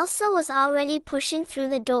 but Elsa was already pushing through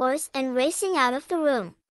the doors and racing out of the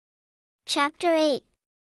room. Chapter 8.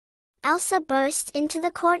 Elsa burst into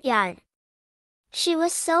the courtyard. She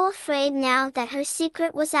was so afraid now that her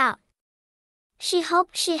secret was out. She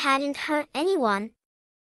hoped she hadn't hurt anyone.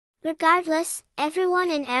 Regardless,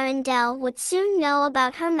 everyone in Arendelle would soon know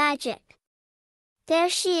about her magic. There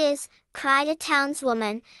she is, cried a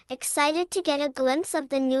townswoman, excited to get a glimpse of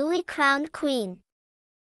the newly crowned queen.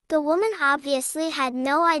 The woman obviously had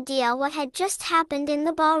no idea what had just happened in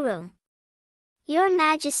the ballroom. Your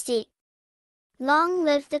Majesty! Long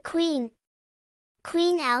live the Queen!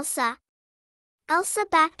 Queen Elsa! Elsa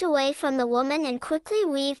backed away from the woman and quickly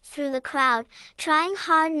weaved through the crowd, trying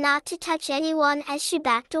hard not to touch anyone as she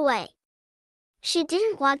backed away. She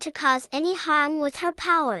didn't want to cause any harm with her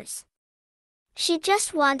powers. She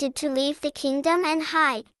just wanted to leave the kingdom and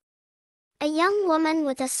hide. A young woman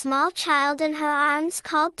with a small child in her arms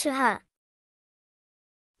called to her.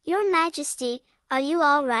 Your Majesty, are you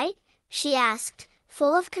all right? She asked,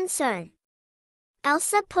 full of concern.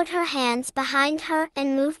 Elsa put her hands behind her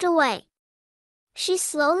and moved away. She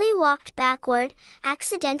slowly walked backward,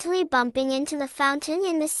 accidentally bumping into the fountain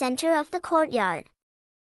in the center of the courtyard.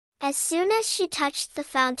 As soon as she touched the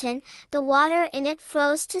fountain, the water in it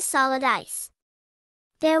froze to solid ice.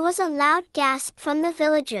 There was a loud gasp from the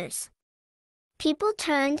villagers. People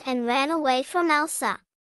turned and ran away from Elsa.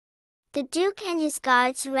 The Duke and his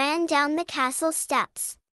guards ran down the castle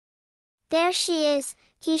steps. "There she is,"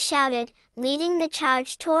 he shouted, leading the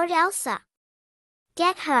charge toward Elsa.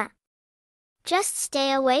 "Get her! Just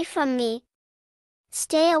stay away from me!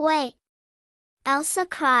 Stay away!" Elsa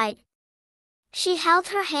cried. She held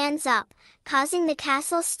her hands up, causing the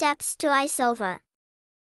castle steps to ice over.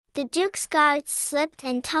 The Duke's guards slipped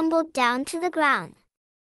and tumbled down to the ground.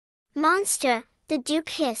 "Monster!" the Duke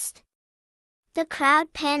hissed. The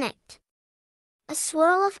crowd panicked. A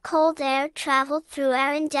swirl of cold air traveled through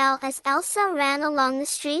Arendelle as Elsa ran along the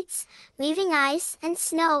streets, leaving ice and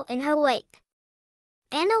snow in her wake.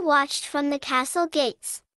 Anna watched from the castle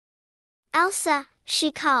gates. "Elsa,"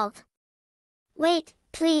 she called. "Wait,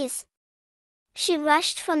 please." She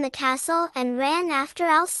rushed from the castle and ran after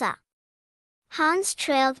Elsa. Hans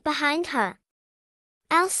trailed behind her.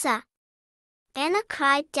 "Elsa!" Anna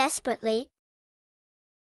cried desperately.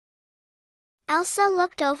 Elsa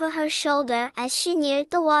looked over her shoulder as she neared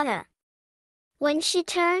the water. When she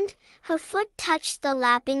turned, her foot touched the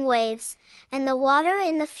lapping waves, and the water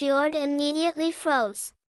in the fjord immediately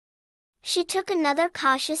froze. She took another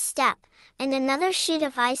cautious step, and another sheet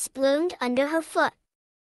of ice bloomed under her foot.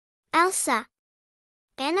 "Elsa!"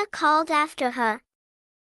 Anna called after her.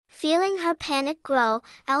 Feeling her panic grow,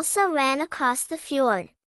 Elsa ran across the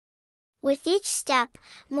fjord. With each step,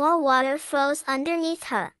 more water froze underneath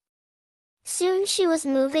her. Soon she was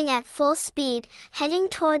moving at full speed, heading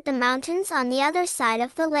toward the mountains on the other side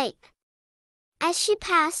of the lake. As she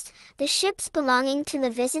passed, the ships belonging to the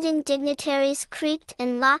visiting dignitaries creaked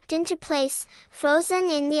and locked into place, frozen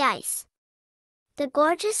in the ice. The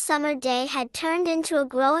gorgeous summer day had turned into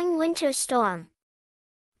a growing winter storm.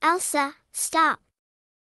 "Elsa, stop!"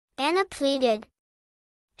 Anna pleaded.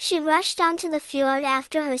 She rushed onto the fjord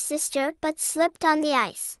after her sister but slipped on the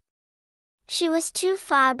ice. She was too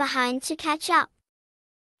far behind to catch up.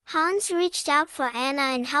 Hans reached out for Anna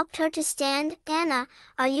and helped her to stand. "Anna,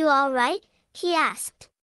 are you all right?" he asked.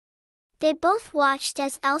 They both watched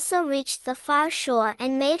as Elsa reached the far shore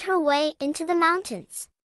and made her way into the mountains.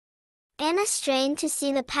 Anna strained to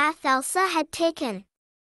see the path Elsa had taken.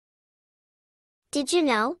 "Did you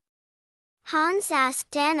know?" Hans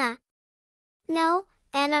asked Anna. "No,"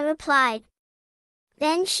 Anna replied.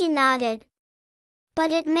 Then she nodded.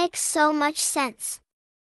 "But it makes so much sense."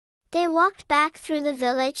 They walked back through the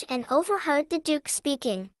village and overheard the Duke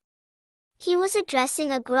speaking. He was addressing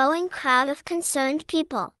a growing crowd of concerned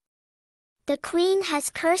people. "The Queen has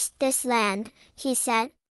cursed this land," he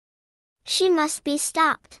said. "She must be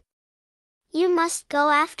stopped. You must go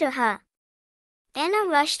after her." Anna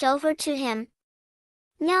rushed over to him.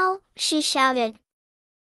 "No," she shouted.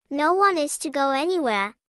 "No one is to go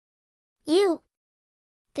anywhere. You."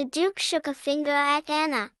 The Duke shook a finger at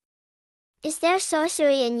Anna. "Is there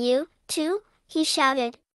sorcery in you, too?" he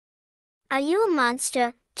shouted. "Are you a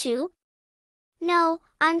monster, too?" "No,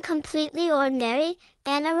 I'm completely ordinary,"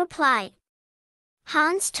 Anna replied.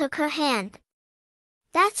 Hans took her hand.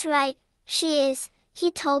 "That's right, she is," he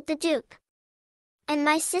told the Duke. "And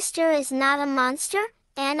my sister is not a monster,"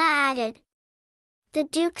 Anna added. The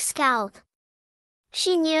Duke scowled.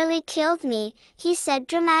 "She nearly killed me," he said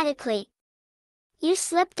dramatically. "You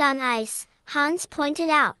slipped on ice," Hans pointed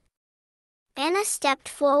out. Anna stepped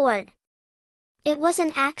forward. "It was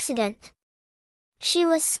an accident." She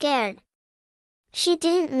was scared. She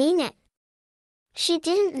didn't mean it. She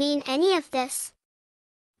didn't mean any of this.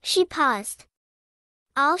 She paused.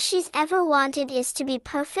 All she's ever wanted is to be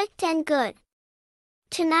perfect and good.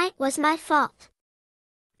 Tonight was my fault.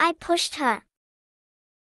 I pushed her.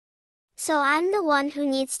 So I'm the one who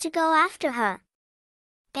needs to go after her.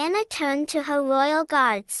 Anna turned to her royal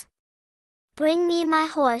guards. "Bring me my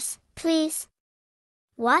horse, please."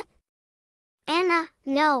 "What?" "Anna,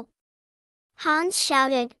 no!" Hans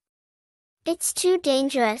shouted. "It's too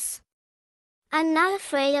dangerous." "I'm not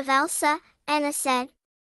afraid of Elsa," Anna said.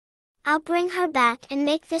 "I'll bring her back and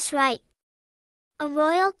make this right." A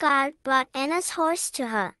royal guard brought Anna's horse to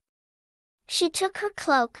her. She took her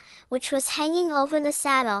cloak, which was hanging over the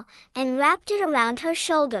saddle, and wrapped it around her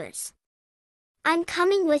shoulders. "I'm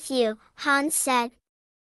coming with you," Hans said.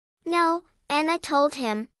 "No," Anna told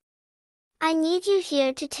him. "I need you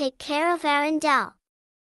here to take care of Arendelle."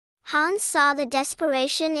 Hans saw the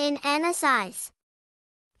desperation in Anna's eyes.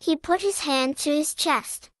 He put his hand to his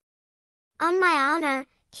chest. "On my honor,"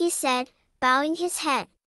 he said, bowing his head.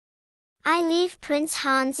 "I leave Prince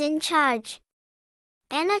Hans in charge."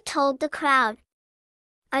 Anna told the crowd.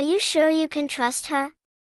 "Are you sure you can trust her?"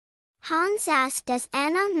 Hans asked as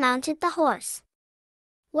Anna mounted the horse.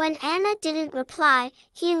 When Anna didn't reply,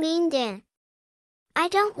 he leaned in. "I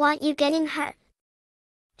don't want you getting hurt,"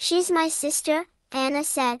 She's my sister, Anna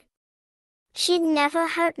said. She'd never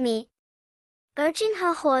hurt me. Urging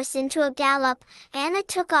her horse into a gallop, Anna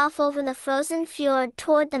took off over the frozen fjord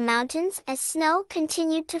toward the mountains as snow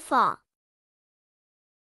continued to fall.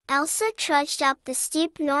 Elsa trudged up the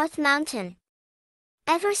steep North Mountain.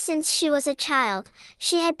 Ever since she was a child,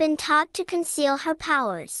 she had been taught to conceal her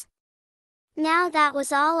powers. Now that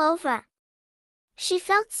was all over. She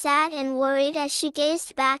felt sad and worried as she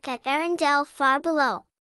gazed back at Arendelle far below.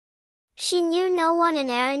 She knew no one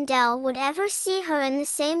in Arendelle would ever see her in the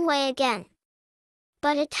same way again.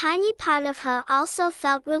 But a tiny part of her also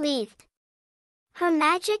felt relieved. Her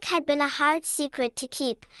magic had been a hard secret to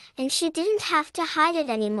keep, and she didn't have to hide it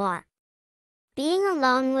anymore. Being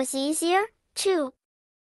alone was easier, too.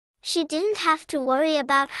 She didn't have to worry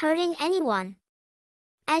about hurting anyone.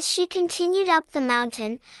 As she continued up the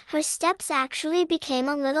mountain, her steps actually became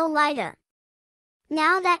a little lighter.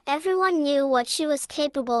 Now that everyone knew what she was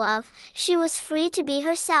capable of, she was free to be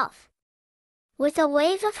herself. With a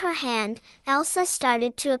wave of her hand, Elsa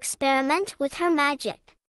started to experiment with her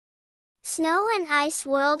magic. Snow and ice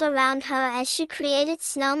whirled around her as she created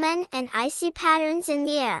snowmen and icy patterns in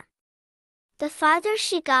the air. The farther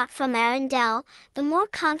she got from Arendelle, the more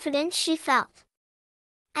confident she felt.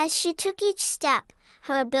 As she took each step,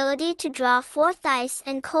 her ability to draw forth ice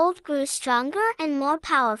and cold grew stronger and more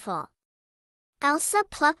powerful. Elsa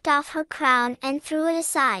plucked off her crown and threw it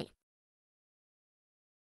aside.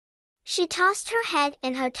 She tossed her head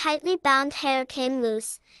and her tightly bound hair came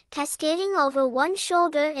loose, cascading over one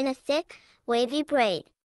shoulder in a thick, wavy braid.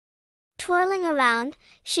 Twirling around,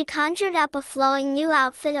 she conjured up a flowing new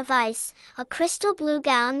outfit of ice, a crystal blue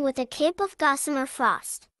gown with a cape of gossamer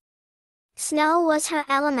frost. Snow was her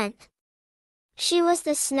element. She was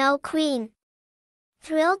the Snow Queen.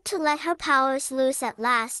 Thrilled to let her powers loose at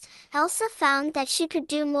last, Elsa found that she could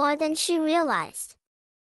do more than she realized.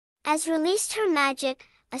 As released her magic,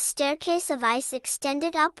 a staircase of ice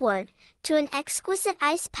extended upward, to an exquisite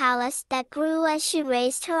ice palace that grew as she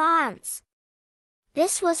raised her arms.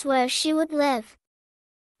 This was where she would live.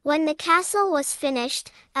 When the castle was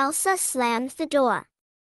finished, Elsa slammed the door.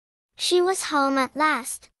 She was home at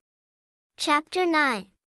last. Chapter 9.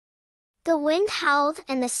 The wind howled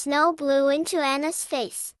and the snow blew into Anna's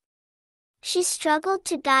face. She struggled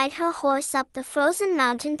to guide her horse up the frozen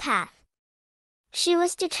mountain path. She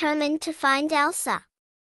was determined to find Elsa.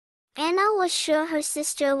 Anna was sure her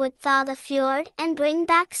sister would thaw the fjord and bring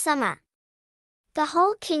back summer. The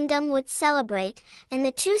whole kingdom would celebrate, and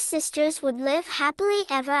the two sisters would live happily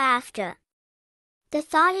ever after. The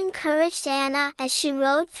thought encouraged Anna as she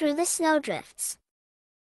rode through the snowdrifts.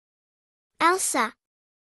 Elsa!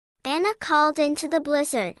 Anna called into the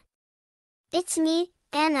blizzard. It's me,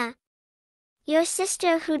 Anna. Your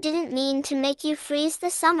sister who didn't mean to make you freeze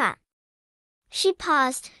the summer. She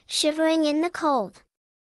paused, shivering in the cold.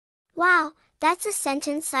 Wow, that's a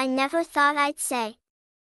sentence I never thought I'd say.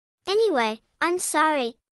 Anyway, I'm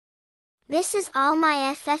sorry. This is all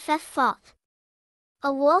my fault.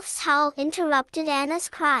 A wolf's howl interrupted Anna's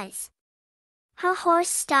cries. Her horse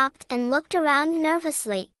stopped and looked around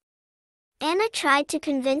nervously. Anna tried to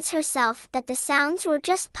convince herself that the sounds were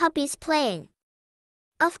just puppies playing.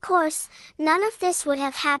 Of course, none of this would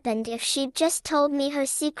have happened if she'd just told me her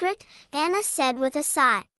secret, Anna said with a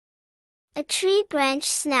sigh. A tree branch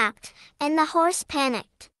snapped, and the horse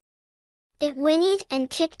panicked. It whinnied and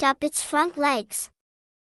kicked up its front legs.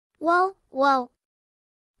 Whoa, whoa!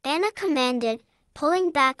 Anna commanded, pulling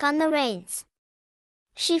back on the reins.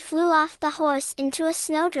 She flew off the horse into a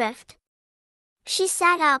snowdrift. She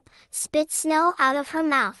sat up, spit snow out of her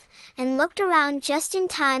mouth, and looked around just in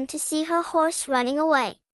time to see her horse running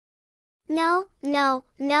away. No, no,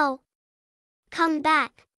 no! Come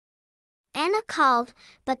back! Anna called,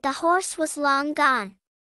 but the horse was long gone.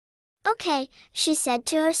 Okay, she said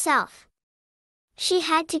to herself. She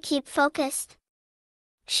had to keep focused.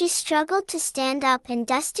 She struggled to stand up and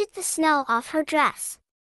dusted the snow off her dress.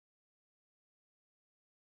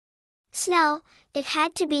 Snow, it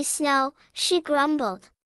had to be snow, she grumbled.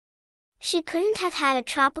 She couldn't have had a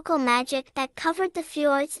tropical magic that covered the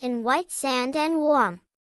fjords in white sand and warm.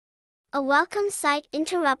 A welcome sight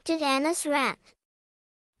interrupted Anna's rant.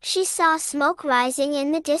 She saw smoke rising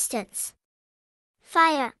in the distance.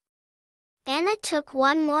 Fire! Anna took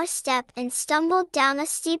one more step and stumbled down a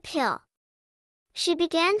steep hill. She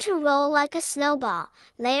began to roll like a snowball,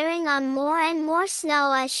 layering on more and more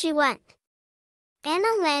snow as she went.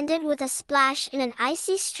 Anna landed with a splash in an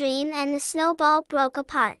icy stream and the snowball broke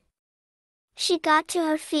apart. She got to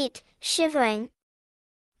her feet, shivering.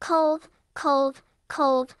 Cold, cold,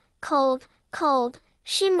 cold, cold, cold,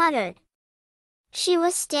 she muttered. She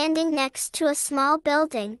was standing next to a small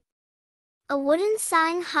building. A wooden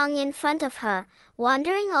sign hung in front of her,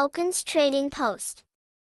 Wandering Oaken's trading post.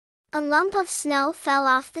 A lump of snow fell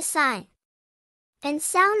off the sign. "And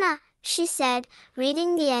sauna," she said,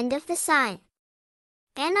 reading the end of the sign.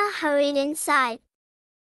 Anna hurried inside.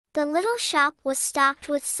 The little shop was stocked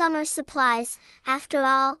with summer supplies. After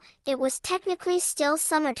all, it was technically still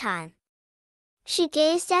summertime. She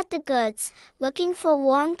gazed at the goods, looking for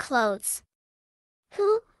warm clothes.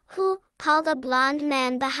 Who, called a blond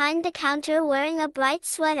man behind the counter wearing a bright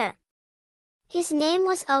sweater. His name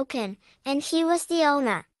was Oaken, and he was the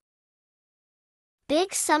owner.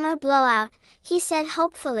 "Big summer blowout," he said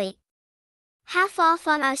hopefully. "Half off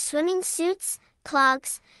on our swimming suits,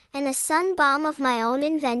 clogs, and a sun bomb of my own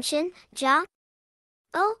invention, ja?"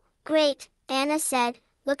 "Oh, great," Anna said,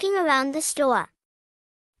 looking around the store.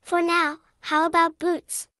 "For now, how about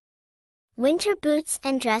boots? Winter boots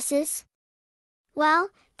and dresses?" "Well,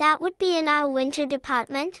 that would be in our winter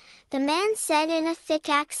department," the man said in a thick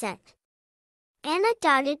accent. Anna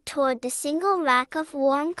darted toward the single rack of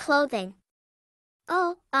warm clothing.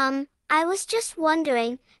 "Oh, I was just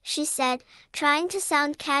wondering," she said, trying to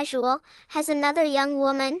sound casual, "has another young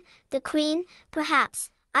woman, the queen, perhaps,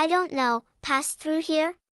 I don't know, passed through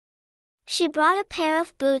here?" She brought a pair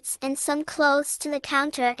of boots and some clothes to the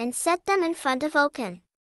counter and set them in front of Oaken.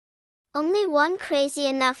 "Only one crazy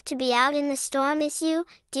enough to be out in the storm is you,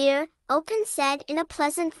 dear," Oaken said in a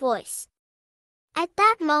pleasant voice. At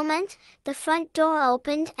that moment, the front door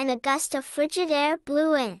opened and a gust of frigid air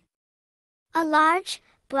blew in. A large,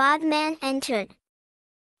 broad man entered.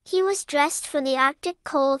 He was dressed for the Arctic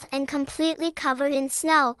cold and completely covered in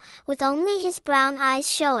snow, with only his brown eyes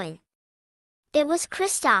showing. It was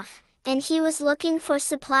Kristoff, and he was looking for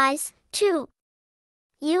supplies, too.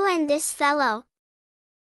 "You and this fellow."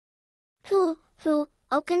 Who,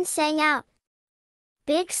 Oaken sang out.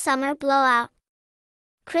 "Big summer blowout."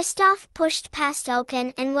 Kristoff pushed past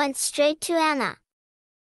Oaken and went straight to Anna.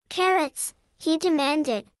 "Carrots," he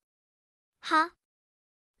demanded. "Huh?"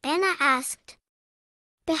 Anna asked.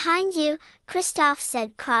 "Behind you," Kristoff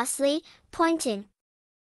said crossly, pointing.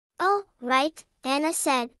 "Oh, right," Anna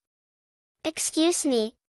said. "Excuse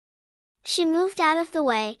me." She moved out of the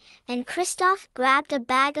way, and Kristoff grabbed a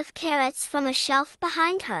bag of carrots from a shelf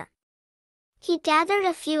behind her. He gathered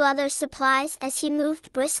a few other supplies as he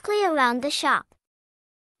moved briskly around the shop.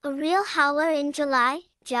 "A real howler in July,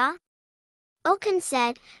 ja?" Oaken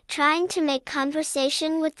said, trying to make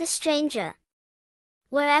conversation with the stranger.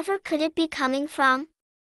 "Wherever could it be coming from?"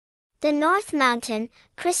 "The North Mountain,"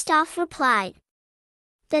 Kristoff replied.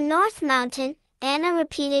 "The North Mountain," Anna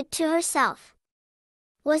repeated to herself.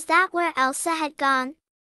 Was that where Elsa had gone?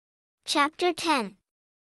 Chapter 10.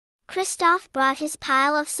 Kristoff brought his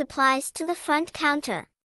pile of supplies to the front counter.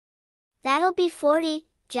 "That'll be 40,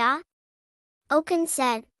 ja?" Oaken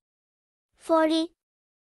said. 40?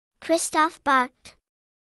 Kristoff barked.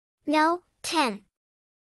 "No, 10.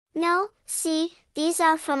 "No, see, these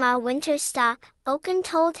are from our winter stock," Oaken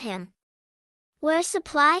told him. "Where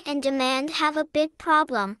supply and demand have a big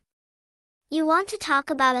problem." "You want to talk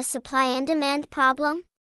about a supply and demand problem?"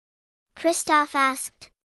 Kristoff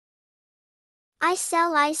asked. "I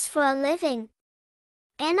sell ice for a living."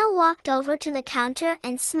 Anna walked over to the counter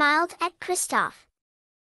and smiled at Kristoff.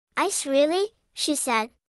 "Ice really?" she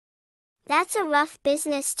said. "That's a rough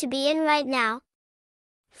business to be in right now."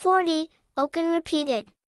 40, Oaken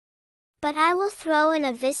repeated. "But I will throw in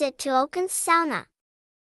a visit to Oaken's sauna."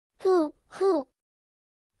 Who?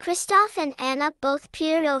 Kristoff and Anna both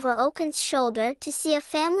peered over Oaken's shoulder to see a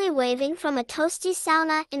family waving from a toasty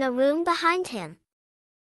sauna in a room behind him.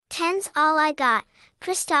 "10's all I got,"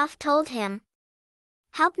 Kristoff told him.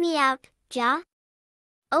 "Help me out, ja?"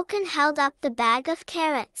 Oaken held up the bag of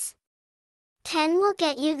carrots. 10 will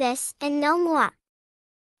get you this and no more."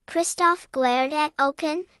 Kristoff glared at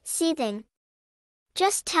Oaken, seething.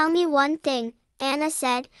 "Just tell me one thing," Anna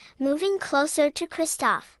said, moving closer to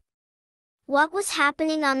Kristoff. "What was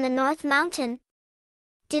happening on the North Mountain?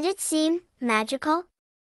 Did it seem magical?"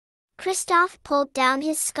 Kristoff pulled down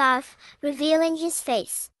his scarf, revealing his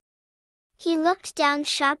face. He looked down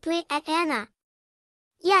sharply at Anna.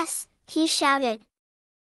 "Yes," he shouted.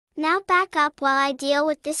 "Now back up while I deal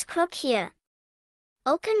with this crook here."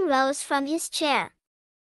 Oaken rose from his chair.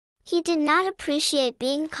 He did not appreciate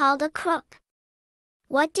being called a crook.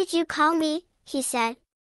 "What did you call me?" he said.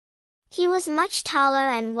 He was much taller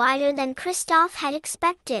and wider than Kristoff had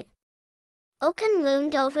expected. Oaken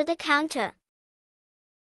loomed over the counter.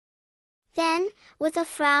 Then, with a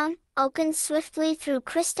frown, Oaken swiftly threw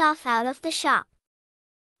Kristoff out of the shop.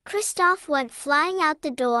 Kristoff went flying out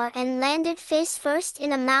the door and landed face first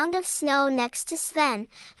in a mound of snow next to Sven,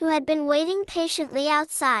 who had been waiting patiently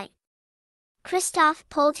outside. Kristoff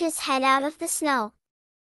pulled his head out of the snow.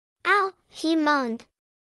 "Ow," he moaned.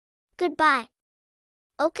 "Goodbye,"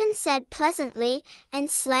 Oaken said pleasantly, and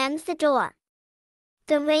slammed the door.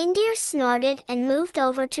 The reindeer snorted and moved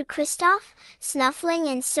over to Kristoff, snuffling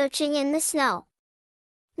and searching in the snow.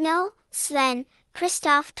 "No, Sven,"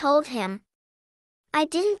 Kristoff told him. "I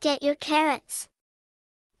didn't get your carrots."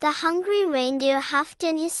 The hungry reindeer huffed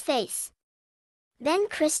in his face. Then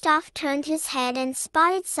Kristoff turned his head and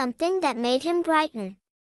spotted something that made him brighten.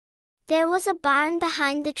 There was a barn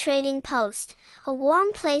behind the trading post, a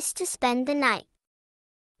warm place to spend the night.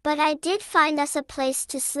 "But I did find us a place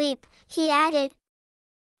to sleep," he added.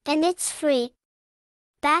 "And it's free."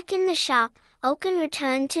 Back in the shop, Oaken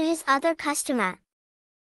returned to his other customer.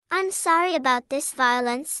 "I'm sorry about this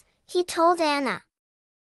violence," he told Anna.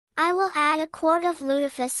 "I will add a quart of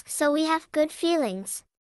lutefisk so we have good feelings."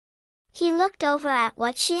 He looked over at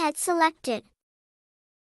what she had selected.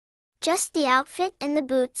 "Just the outfit and the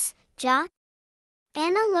boots, Ja?"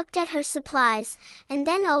 Anna looked at her supplies, and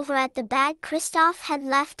then over at the bag Kristoff had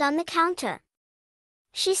left on the counter.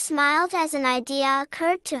 She smiled as an idea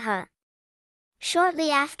occurred to her.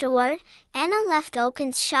 Shortly afterward, Anna left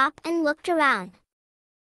Oaken's shop and looked around.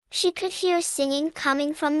 She could hear singing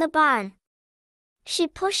coming from the barn. She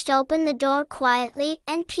pushed open the door quietly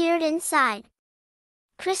and peered inside.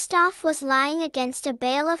 Kristoff was lying against a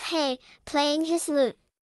bale of hay, playing his lute.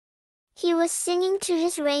 He was singing to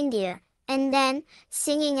his reindeer, and then,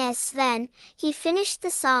 singing as Sven, he finished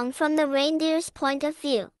the song from the reindeer's point of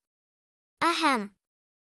view. Ahem.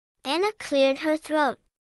 Anna cleared her throat.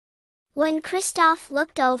 When Kristoff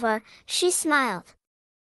looked over, she smiled.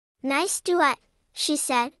 "Nice duet," she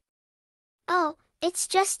said. "Oh, it's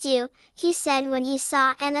just you," he said when he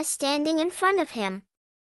saw Anna standing in front of him.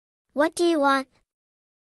 "What do you want?"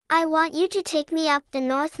 "I want you to take me up the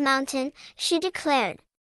North Mountain," she declared.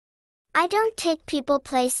 "I don't take people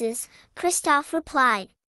places," Kristoff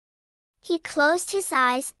replied. He closed his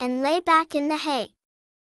eyes and lay back in the hay.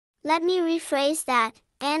 "Let me rephrase that,"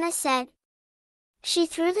 Anna said. She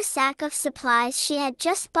threw the sack of supplies she had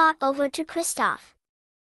just bought over to Kristoff.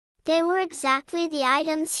 They were exactly the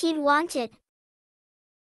items he'd wanted.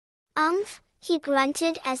 "Umph," he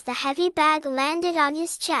grunted as the heavy bag landed on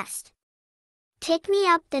his chest. "Take me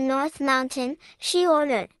up the North Mountain," she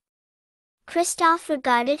ordered. Kristoff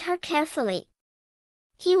regarded her carefully.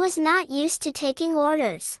 He was not used to taking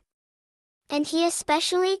orders. And he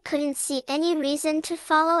especially couldn't see any reason to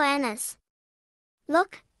follow Anna's.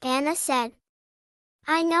 "Look," Anna said.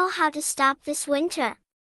 "I know how to stop this winter."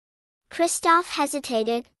 Kristoff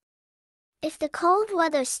hesitated. If the cold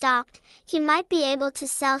weather stopped, he might be able to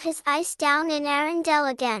sell his ice down in Arendelle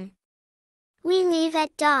again. "We leave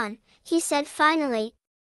at dawn," he said finally.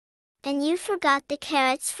 "And you forgot the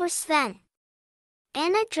carrots for Sven."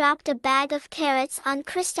 Anna dropped a bag of carrots on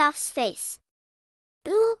Kristoff's face.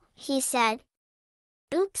 "Ooh," he said.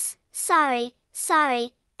 "Oops, sorry,"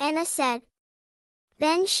 Anna said.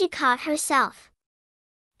 Then she caught herself.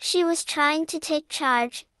 She was trying to take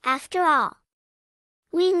charge, after all.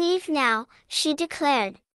 "We leave now," she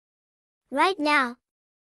declared. "Right now."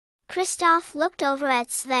 Kristoff looked over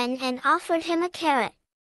at Sven and offered him a carrot.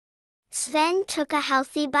 Sven took a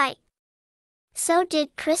healthy bite. So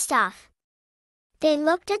did Kristoff. They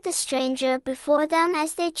looked at the stranger before them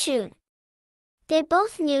as they chewed. They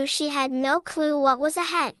both knew she had no clue what was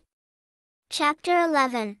ahead. Chapter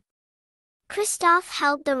 11. Kristoff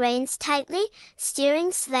held the reins tightly,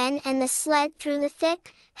 steering Sven and the sled through the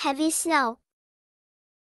thick, heavy snow.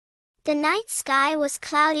 The night sky was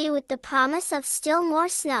cloudy with the promise of still more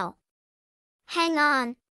snow. "Hang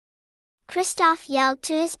on!" Kristoff yelled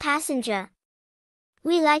to his passenger.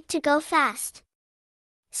 "We like to go fast."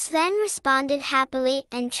 Sven responded happily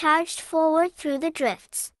and charged forward through the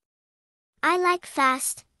drifts. "I like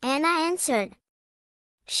fast," Anna answered.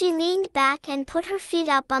 She leaned back and put her feet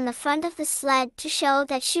up on the front of the sled to show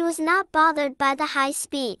that she was not bothered by the high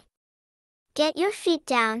speed. "Get your feet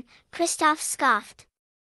down," Kristoff scoffed.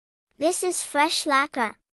 "This is fresh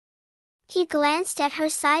lacquer." He glanced at her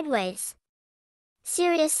sideways.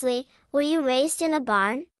 "Seriously, were you raised in a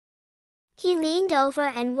barn?" He leaned over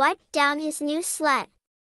and wiped down his new sled.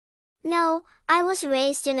 "No, I was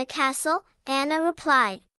raised in a castle," Anna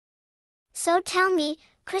replied. "So tell me,"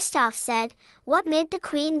 Kristoff said, "what made the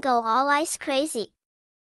queen go all ice crazy?"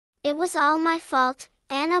 "It was all my fault,"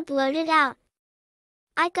 Anna blurted out.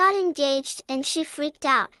 "I got engaged and she freaked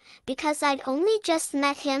out, because I'd only just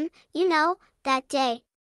met him, you know, that day.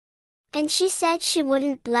 And she said she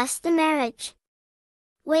wouldn't bless the marriage."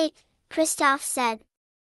 Wait, Kristoff said.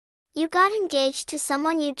 You got engaged to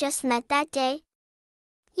someone you just met that day?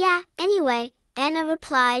 Yeah, anyway, Anna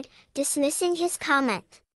replied, dismissing his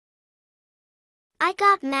comment. I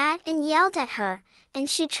got mad and yelled at her, and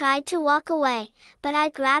she tried to walk away, but I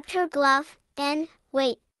grabbed her glove, and,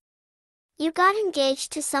 wait. You got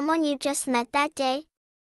engaged to someone you just met that day?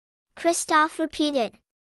 Kristoff repeated.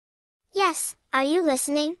 Yes, are you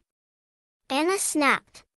listening? Anna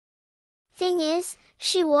snapped. Thing is,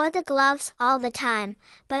 she wore the gloves all the time,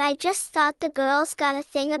 but I just thought the girls got a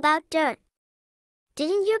thing about dirt.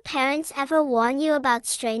 Didn't your parents ever warn you about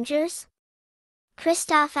strangers?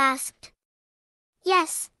 Kristoff asked.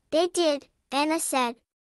 Yes, they did, Anna said.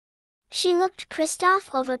 She looked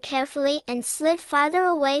Kristoff over carefully and slid farther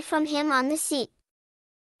away from him on the seat.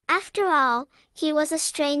 After all, he was a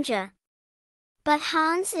stranger. But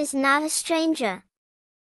Hans is not a stranger.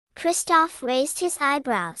 Kristoff raised his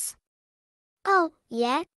eyebrows. Oh,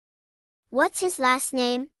 yeah? What's his last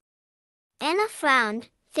name? Anna frowned,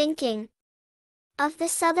 thinking. Of the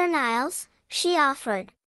Southern Isles, she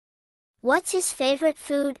offered. What's his favorite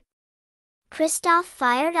food? Kristoff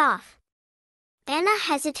fired off. Anna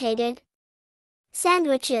hesitated.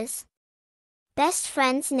 Sandwiches. Best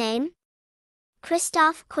friend's name?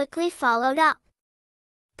 Kristoff quickly followed up.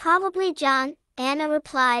 Probably John, Anna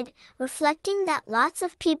replied, reflecting that lots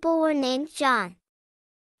of people were named John.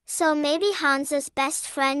 So maybe Hans's best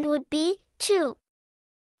friend would be, too.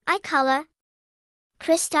 Eye color?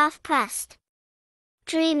 Kristoff pressed.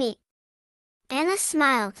 Dreamy. Anna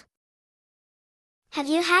smiled. Have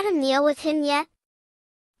you had a meal with him yet?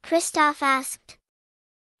 Kristoff asked.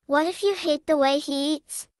 What if you hate the way he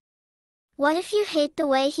eats? What if you hate the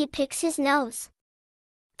way he picks his nose?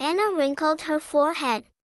 Anna wrinkled her forehead.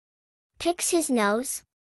 Picks his nose?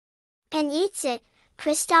 And eats it,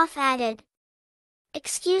 Kristoff added.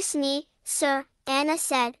 Excuse me, sir, Anna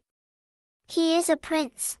said. He is a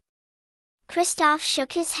prince. Kristoff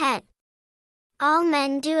shook his head. All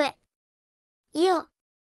men do it. You.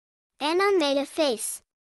 Anna made a face.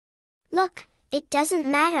 Look, it doesn't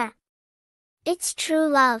matter. It's true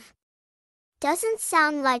love. Doesn't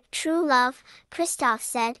sound like true love, Kristoff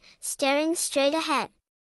said, staring straight ahead.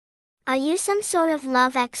 Are you some sort of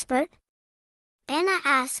love expert? Anna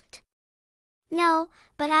asked. No,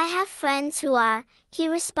 but I have friends who are, he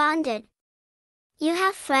responded. You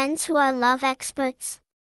have friends who are love experts?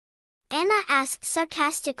 Anna asked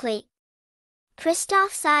sarcastically.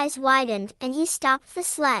 Kristoff's eyes widened and he stopped the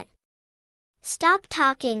sled. Stop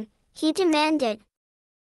talking, he demanded.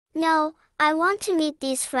 No, I want to meet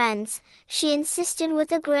these friends, she insisted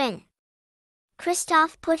with a grin.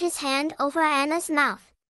 Kristoff put his hand over Anna's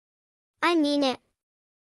mouth. I mean it.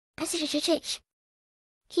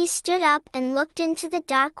 He stood up and looked into the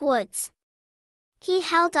dark woods. He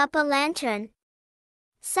held up a lantern.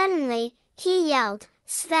 Suddenly, he yelled,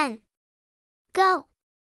 Sven! Go!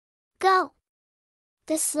 Go!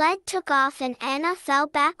 The sled took off and Anna fell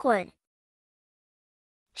backward.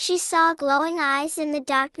 She saw glowing eyes in the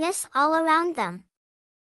darkness all around them.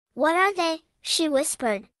 What are they? She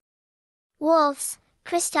whispered. Wolves,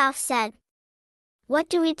 Kristoff said. What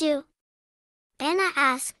do we do? Anna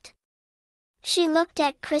asked. She looked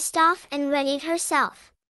at Kristoff and readied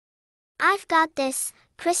herself. I've got this,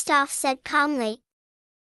 Kristoff said calmly.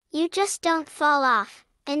 You just don't fall off,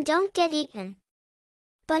 and don't get eaten.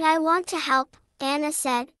 But I want to help, Anna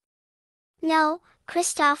said. No,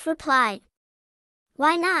 Kristoff replied.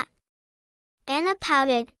 Why not? Anna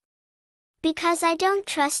pouted. Because I don't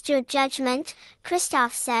trust your judgment,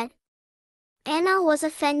 Kristoff said. Anna was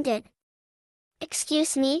offended.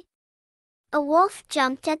 Excuse me? A wolf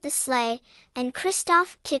jumped at the sleigh, and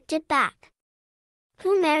Kristoff kicked it back.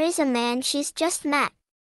 Who marries a man she's just met?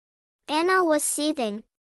 Anna was seething.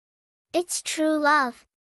 It's true love.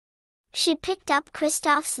 She picked up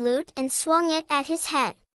Kristoff's lute and swung it at his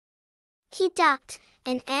head. He ducked,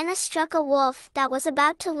 and Anna struck a wolf that was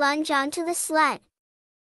about to lunge onto the sled.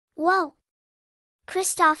 Whoa!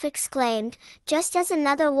 Kristoff exclaimed, just as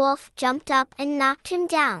another wolf jumped up and knocked him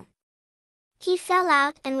down. He fell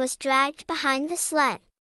out and was dragged behind the sled.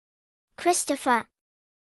 Christopher!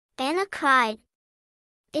 Anna cried.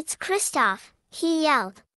 It's Kristoff, he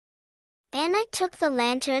yelled. Anna took the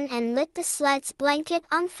lantern and lit the sled's blanket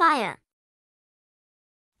on fire.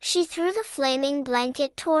 She threw the flaming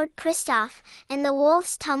blanket toward Kristoff, and the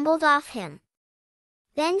wolves tumbled off him.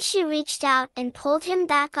 Then she reached out and pulled him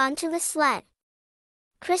back onto the sled.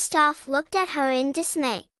 Kristoff looked at her in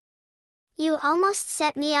dismay. You almost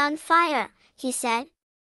set me on fire, he said.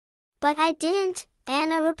 But I didn't,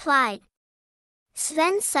 Anna replied.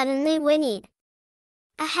 Sven suddenly whinnied.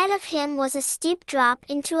 Ahead of him was a steep drop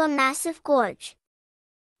into a massive gorge.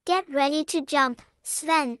 Get ready to jump,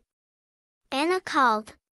 Sven, Anna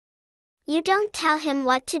called. You don't tell him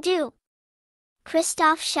what to do,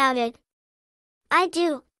 Kristoff shouted. I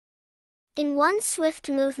do. In one swift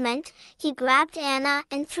movement, he grabbed Anna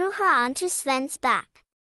and threw her onto Sven's back.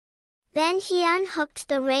 Then he unhooked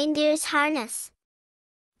the reindeer's harness.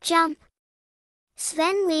 Jump!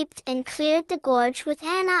 Sven leaped and cleared the gorge with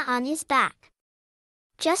Anna on his back.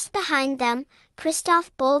 Just behind them, Kristoff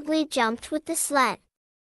boldly jumped with the sled.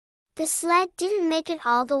 The sled didn't make it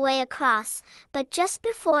all the way across, but just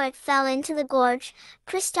before it fell into the gorge,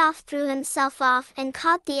 Kristoff threw himself off and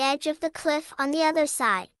caught the edge of the cliff on the other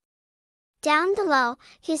side. Down below,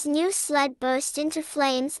 his new sled burst into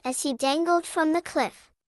flames as he dangled from the cliff.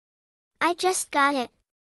 I just got it.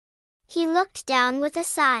 He looked down with a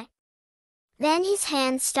sigh. Then his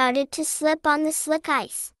hand started to slip on the slick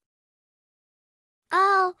ice.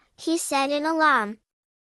 Oh, he said in alarm.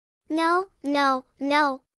 No, no,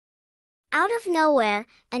 no. Out of nowhere,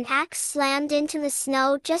 an axe slammed into the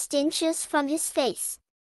snow just inches from his face.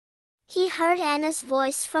 He heard Anna's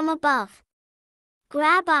voice from above.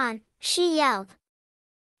 Grab on, she yelled.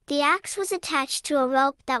 The axe was attached to a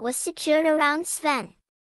rope that was secured around Sven.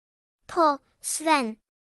 Pull, Sven,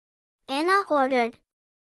 Anna ordered.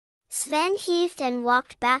 Sven heaved and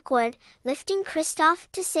walked backward, lifting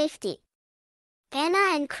Kristoff to safety.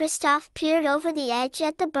 Anna and Kristoff peered over the edge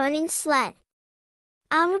at the burning sled.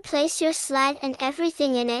 I'll replace your sled and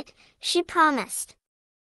everything in it, she promised.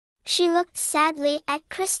 She looked sadly at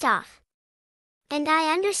Kristoff. And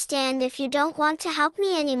I understand if you don't want to help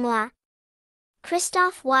me anymore.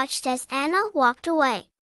 Kristoff watched as Anna walked away.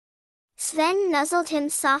 Sven nuzzled him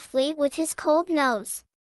softly with his cold nose.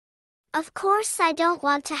 Of course I don't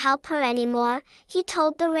want to help her anymore, he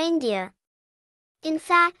told the reindeer. In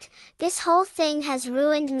fact, this whole thing has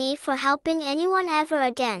ruined me for helping anyone ever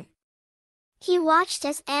again. He watched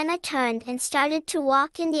as Anna turned and started to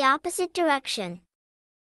walk in the opposite direction.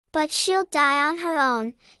 But she'll die on her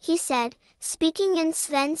own, he said, speaking in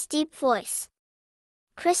Sven's deep voice.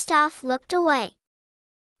 Kristoff looked away.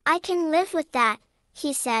 I can live with that,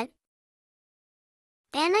 he said.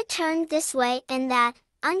 Anna turned this way and that,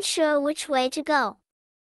 unsure which way to go.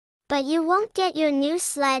 But you won't get your new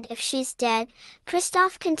sled if she's dead,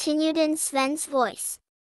 Kristoff continued in Sven's voice.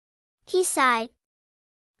 He sighed.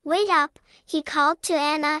 Wait up, he called to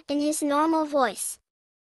Anna in his normal voice.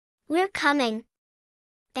 We're coming.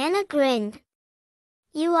 Anna grinned.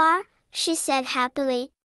 You are, she said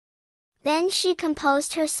happily. Then she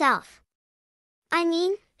composed herself. I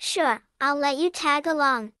mean, sure, I'll let you tag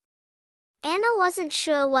along. Anna wasn't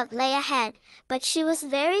sure what lay ahead, but she was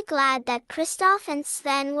very glad that Kristoff and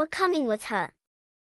Sven were coming with her.